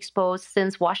have him exposed,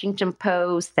 since Washington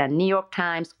Post and New York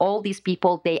Times, all these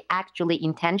people, they actually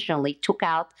intentionally took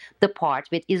out the part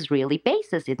with Israeli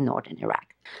bases in northern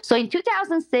Iraq. So in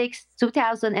 2006,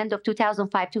 end of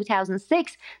 2005,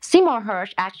 2006, Seymour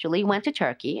Hersh actually went to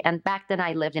Turkey. And back then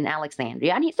I lived in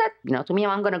Alexandria. And he said, to me,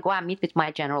 I'm going to go and meet with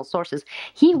my general sources.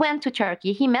 He went to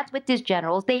Turkey. He met with these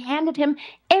generals. They handed him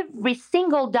every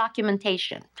single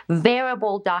documentation,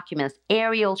 variable documents,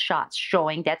 aerial shots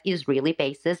showing that Israeli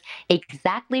bases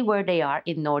exactly where they are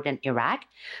in northern Iraq.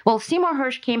 Well, Seymour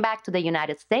Hersh came back to the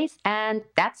United States and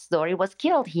that story was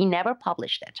killed. He never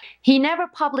published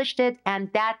it.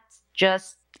 And that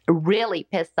just really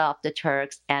pissed off the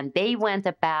Turks, and they went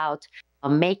about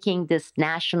making this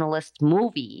nationalist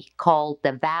movie called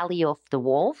The Valley of the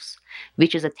Wolves,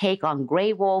 which is a take on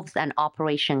Grey Wolves and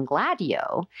Operation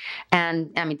Gladio.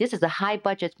 And I mean, this is a high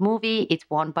budget movie. It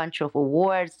won a bunch of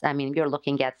awards. I mean, we're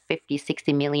looking at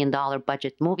 $50-60 million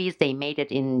budget movies. They made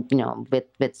it in,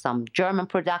 with some German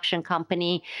production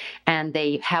company, and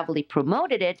they heavily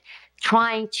promoted it,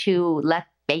 trying to let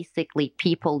basically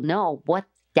people know what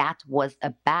that was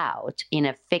about in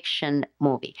a fiction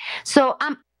movie. So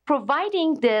I'm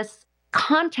providing this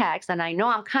context, and I know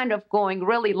I'm kind of going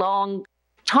really long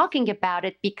talking about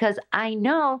it because I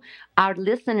know our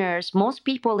listeners, most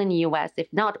people in the US, if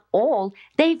not all,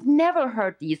 they've never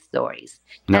heard these stories.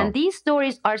 No. And these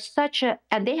stories are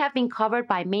and they have been covered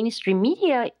by mainstream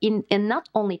media in not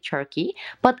only Turkey,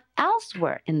 but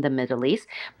elsewhere in the Middle East.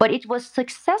 But it was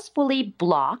successfully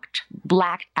blacked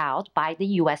out by the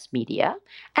US media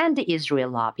and the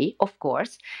Israel lobby, of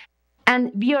course.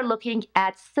 And we are looking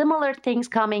at similar things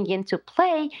coming into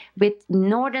play with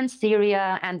northern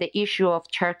Syria and the issue of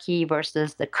Turkey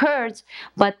versus the Kurds.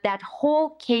 But that whole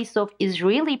case of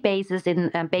Israeli bases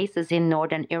in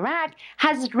northern Iraq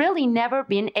has really never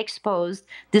been exposed,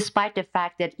 despite the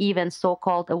fact that even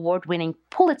so-called award-winning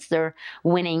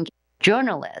Pulitzer-winning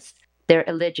journalists, their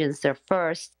allegiance are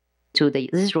first to the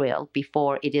Israel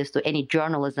before it is to any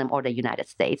journalism or the United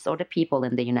States or the people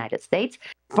in the United States.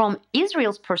 From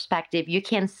Israel's perspective, you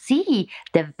can see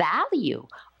the value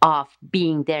of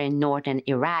being there in northern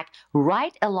Iraq,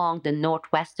 right along the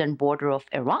northwestern border of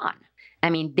Iran. I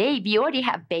mean, we already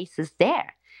have bases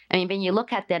there. I mean, when you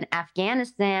look at then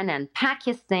Afghanistan and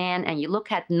Pakistan, and you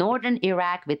look at northern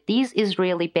Iraq with these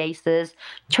Israeli bases,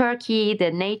 Turkey,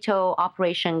 the NATO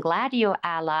Operation Gladio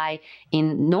ally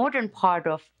in northern part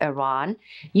of Iran,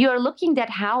 you're looking at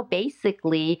how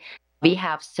basically we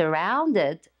have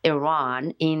surrounded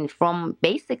Iran from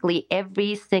basically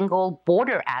every single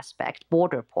border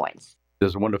points.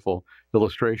 There's a wonderful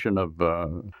illustration of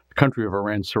the country of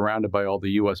Iran surrounded by all the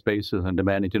U.S. bases and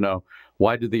demanding to know,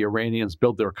 why did the Iranians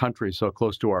build their country so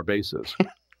close to our bases?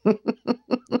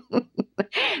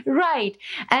 Right.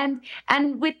 And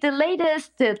with the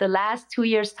last 2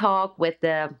 years talk with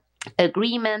the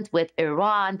agreement with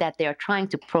Iran that they're trying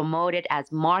to promote it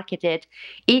as marketed,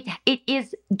 it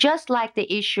is just like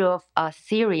the issue of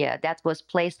Syria that was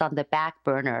placed on the back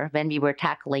burner when we were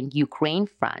tackling Ukraine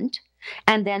front,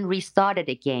 and then restarted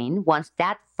again once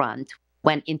that front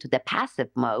went into the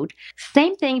passive mode.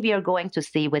 Same thing we are going to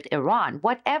see with Iran.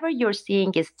 Whatever you're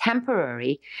seeing is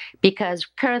temporary because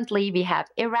currently we have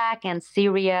Iraq and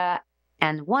Syria.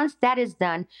 And once that is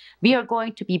done, we are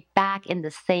going to be back in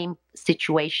the same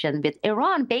situation with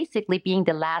Iran basically being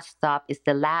the last stop, is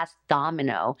the last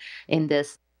domino in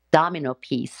this domino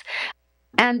piece.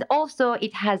 And also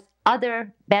it has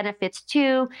other benefits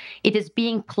too. It is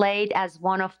being played as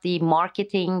one of the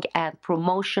marketing and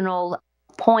promotional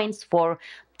points for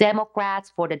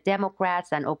the Democrats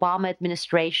and Obama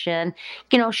administration,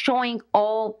 showing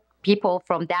all people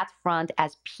from that front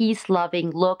as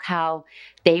peace-loving. Look how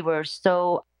they were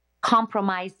so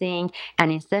compromising,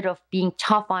 and instead of being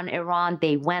tough on Iran,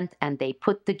 they went and they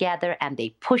put together and they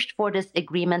pushed for this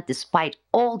agreement despite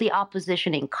all the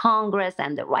opposition in Congress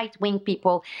and the right-wing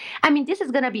people. I mean, this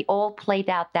is going to be all played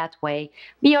out that way.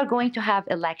 We are going to have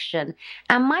election.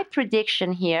 And my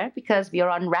prediction here, because we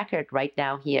are on record right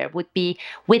now here, would be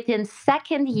within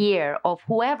second year of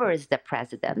whoever is the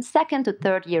president, second to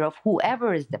third year of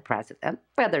whoever is the president,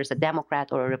 whether it's a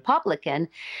Democrat or a Republican,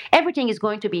 everything is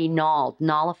going to be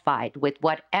nullified with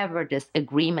whatever this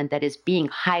agreement that is being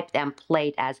hyped and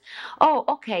played as, oh,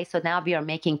 okay, so now we are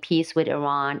making peace with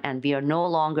Iran and we are no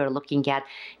longer looking at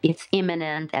it's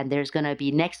imminent and there's going to be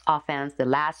next offense, the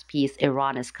last peace,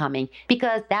 Iran is coming,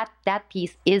 because that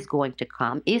peace is going to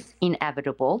come, is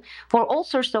inevitable for all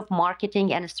sorts of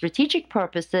marketing and strategic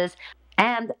purposes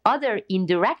and other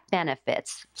indirect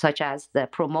benefits, such as the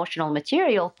promotional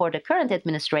material for the current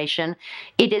administration.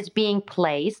 It is being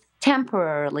placed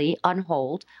temporarily on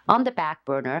hold, on the back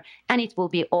burner, and it will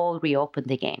be all reopened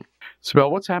again.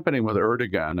 Sibel, what's happening with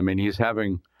Erdogan? I mean, he's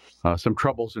having some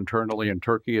troubles internally in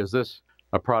Turkey. Is this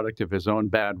a product of his own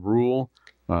bad rule?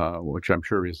 which I'm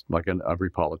sure he's like every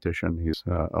politician. He's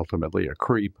ultimately a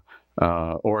creep.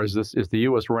 Or is the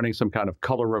U.S. running some kind of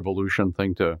color revolution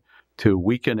thing to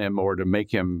weaken him or to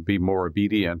make him be more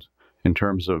obedient in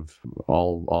terms of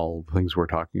all things we're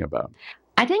talking about?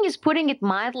 I think it's putting it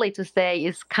mildly to say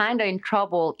is kind of in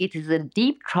trouble. It is in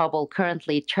deep trouble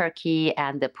currently, Turkey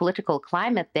and the political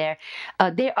climate there.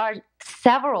 There are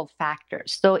several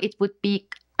factors. So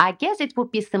I guess it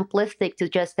would be simplistic to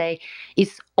just say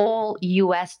it's all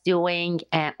U.S. doing,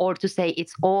 or to say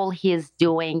it's all his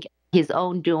doing, his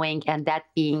own doing, and that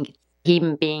being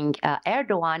him being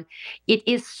Erdogan. It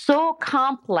is so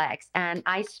complex, and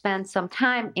I spent some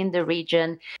time in the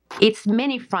region. It's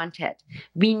many-fronted.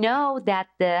 We know that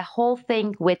the whole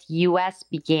thing with U.S.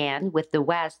 began with the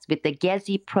West, with the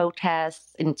Gezi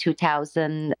protests in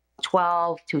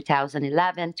 2012,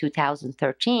 2011,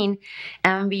 2013.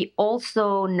 And we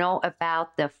also know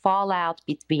about the fallout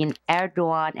between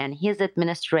Erdogan and his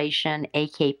administration,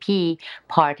 AKP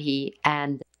party,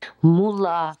 and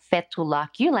Mullah Fethullah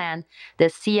Gulen, the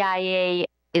CIA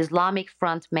Islamic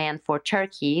frontman for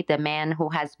Turkey, the man who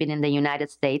has been in the United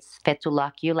States,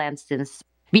 Fethullah Gulen, since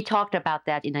we talked about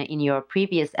that in your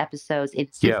previous episodes.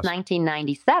 Since Yes.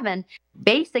 1997.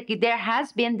 Basically, there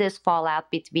has been this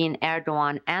fallout between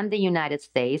Erdogan and the United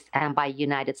States, and by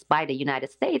the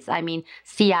United States, I mean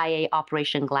CIA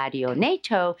Operation Gladio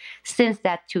NATO, since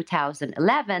that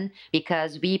 2011,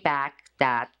 because we back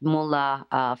that Mullah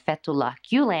Fethullah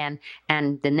Gulen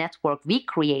and the network we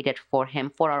created for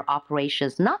him for our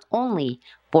operations, not only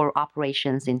for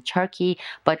operations in Turkey,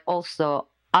 but also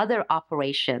other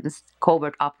operations,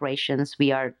 covert operations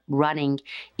we are running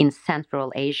in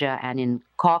Central Asia and in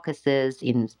Caucasus,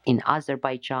 in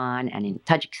Azerbaijan and in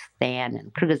Tajikistan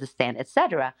and Kyrgyzstan,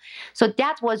 etc. So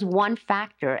that was one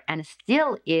factor, and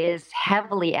still is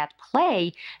heavily at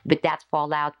play with that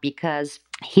fallout, because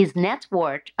his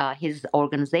network, his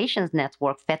organization's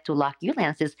network, Fethullah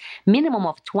Gulen's, is minimum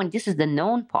of 20, this is the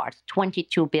known part,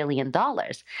 $22 billion.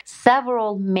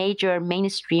 Several major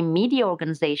mainstream media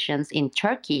organizations in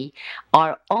Turkey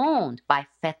are owned by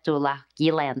Fethullah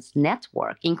Gulen's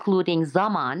network, including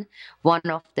Zaman, one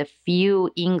of the few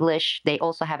English, they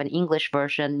also have an English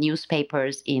version,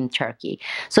 newspapers in Turkey.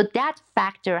 So that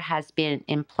factor has been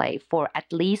in play for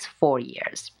at least 4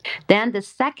 years. Then the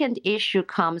second issue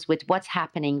comes with what's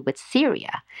happening with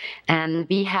Syria. And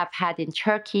we have had in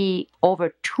Turkey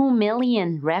over 2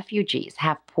 million refugees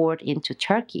have poured into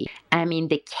Turkey. I mean,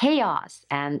 the chaos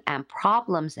and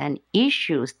problems and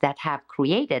issues that have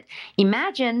created.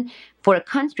 Imagine for a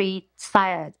country,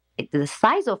 the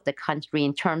size of the country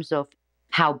in terms of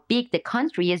how big the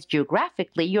country is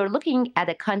geographically, you're looking at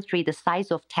a country the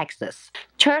size of Texas.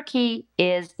 Turkey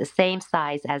is the same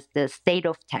size as the state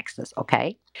of Texas,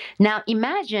 okay? Now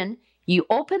imagine you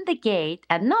open the gate,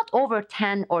 and not over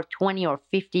 10 or 20 or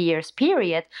 50 years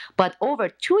period, but over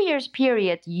 2 years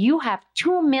period, you have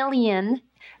 2 million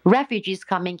refugees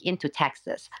coming into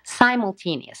Texas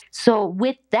simultaneous. So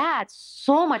with that,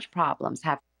 so much problems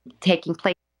have taken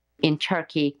place in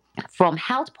Turkey from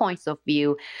health points of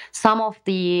view. Some of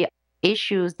the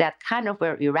issues that kind of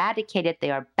were eradicated,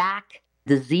 they are back.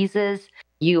 Diseases.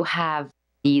 You have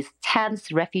these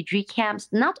tense refugee camps,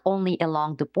 not only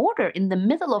along the border, in the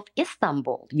middle of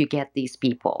Istanbul, you get these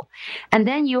people. And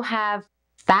then you have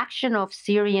faction of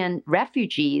Syrian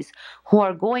refugees who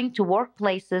are going to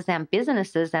workplaces and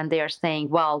businesses, and they are saying,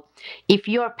 well, if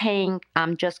you're paying,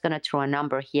 I'm just going to throw a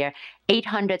number here,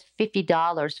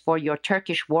 $850 for your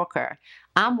Turkish worker,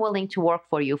 I'm willing to work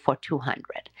for you for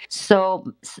 200.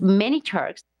 So many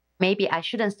Turks, maybe I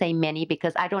shouldn't say many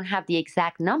because I don't have the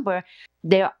exact number,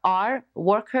 there are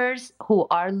workers who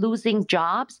are losing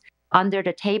jobs. Under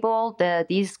the table,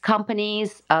 these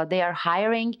companies, they are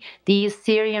hiring these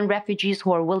Syrian refugees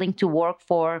who are willing to work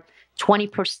for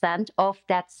 20% of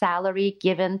that salary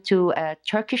given to a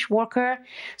Turkish worker.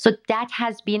 So that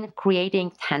has been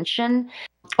creating tension.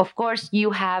 Of course,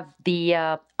 you have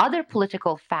the other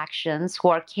political factions who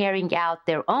are carrying out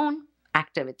their own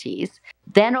activities.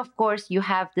 Then, of course, you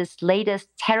have this latest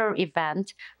terror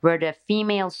event where the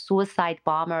female suicide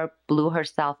bomber blew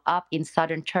herself up in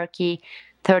southern Turkey.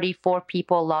 34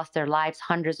 people lost their lives,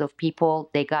 hundreds of people,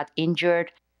 they got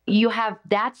injured. You have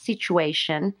that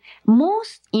situation.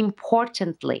 Most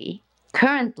importantly,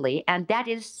 currently, and that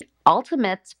is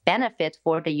ultimate benefit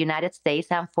for the United States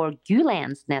and for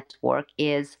Gulen's network,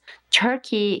 is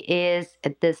Turkey is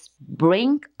at this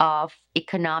brink of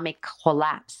economic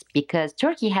collapse because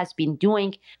Turkey has been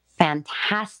doing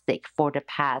fantastic for the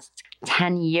past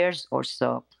 10 years or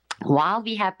so. While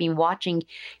we have been watching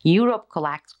Europe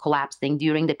collapsing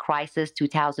during the crisis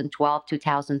 2012,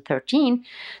 2013,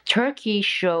 Turkey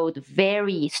showed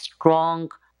very strong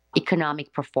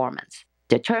economic performance.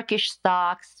 The Turkish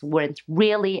stocks went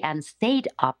really and stayed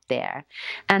up there.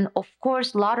 And of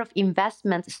course, a lot of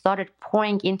investment started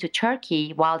pouring into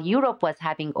Turkey while Europe was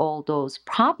having all those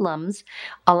problems.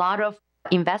 A lot of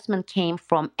investment came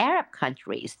from Arab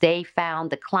countries. They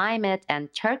found the climate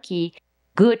and Turkey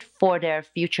good for their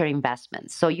future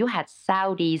investments. So you had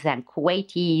Saudis and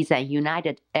Kuwaitis and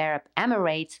United Arab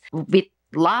Emirates with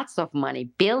lots of money,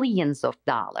 billions of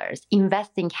dollars,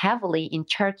 investing heavily in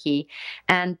Turkey.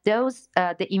 And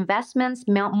the investments,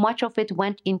 much of it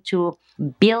went into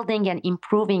building and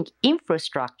improving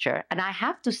infrastructure. And I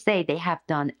have to say, they have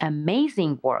done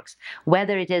amazing works,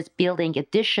 whether it is building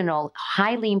additional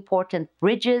highly important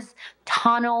bridges,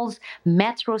 tunnels,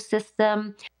 metro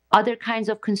system, other kinds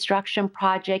of construction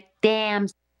projects,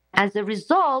 dams. As a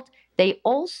result, they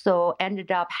also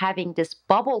ended up having this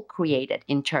bubble created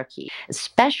in Turkey,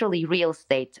 especially real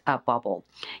estate bubble.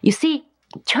 You see,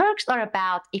 Turks are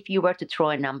about, if you were to throw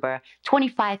a number,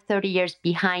 25, 30 years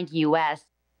behind US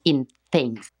in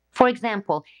things. For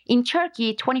example, in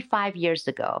Turkey, 25 years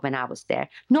ago, when I was there,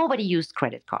 nobody used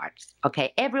credit cards.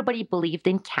 Okay, everybody believed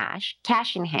in cash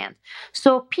in hand.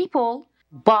 So people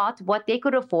bought what they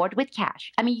could afford with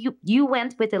cash. I mean, you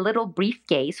went with a little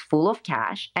briefcase full of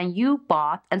cash and you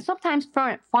bought, and sometimes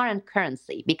foreign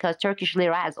currency, because Turkish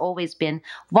lira has always been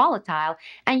volatile,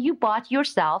 and you bought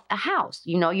yourself a house.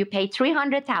 You know, you paid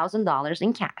 $300,000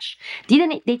 in cash. They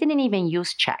didn't even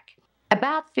use check.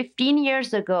 About 15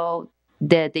 years ago,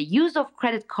 the use of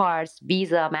credit cards,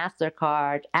 Visa,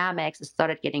 MasterCard, Amex,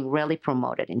 started getting really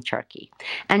promoted in Turkey.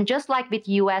 And just like with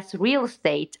US real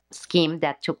estate scheme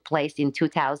that took place in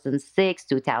 2006,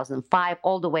 2005,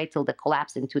 all the way till the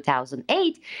collapse in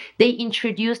 2008, they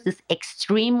introduced this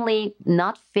extremely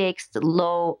not fixed,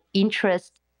 low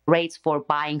interest rates for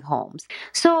buying homes.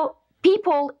 So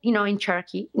people, in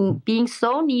Turkey, being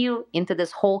so new into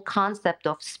this whole concept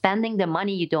of spending the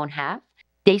money you don't have,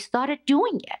 they started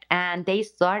doing it, and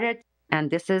this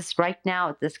is right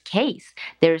now this case.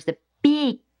 There's the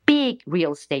big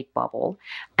real estate bubble,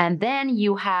 and then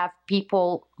you have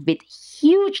people with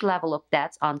huge level of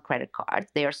debts on credit cards.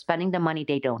 They are spending the money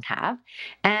they don't have,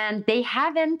 and they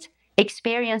haven't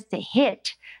experienced the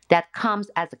hit that comes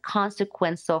as a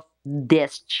consequence of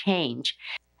this change.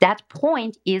 That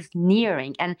point is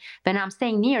nearing. And when I'm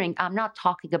saying nearing, I'm not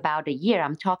talking about a year.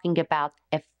 I'm talking about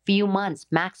a few months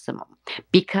maximum.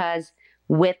 Because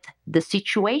with the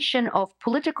situation of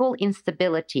political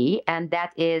instability, and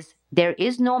that is, there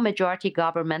is no majority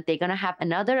government, they're going to have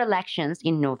another elections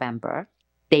in November.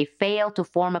 They failed to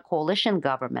form a coalition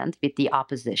government with the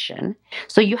opposition.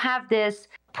 So you have this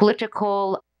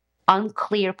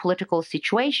unclear political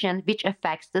situation, which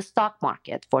affects the stock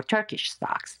market for Turkish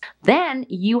stocks. Then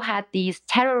you had these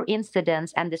terror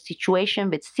incidents and the situation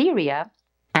with Syria.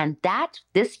 And that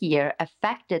this year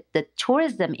affected the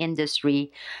tourism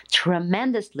industry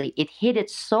tremendously. It hit it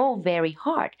so very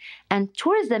hard. And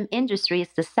tourism industry is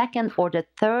the second or the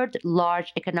third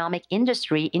large economic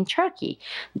industry in Turkey.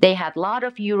 They had a lot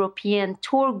of European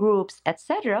tour groups,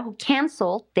 etc., who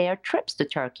canceled their trips to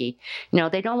Turkey.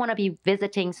 They don't want to be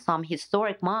visiting some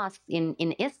historic mosques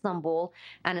in Istanbul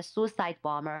and a suicide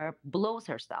bomber blows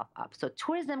herself up. So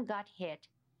tourism got hit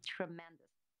tremendously.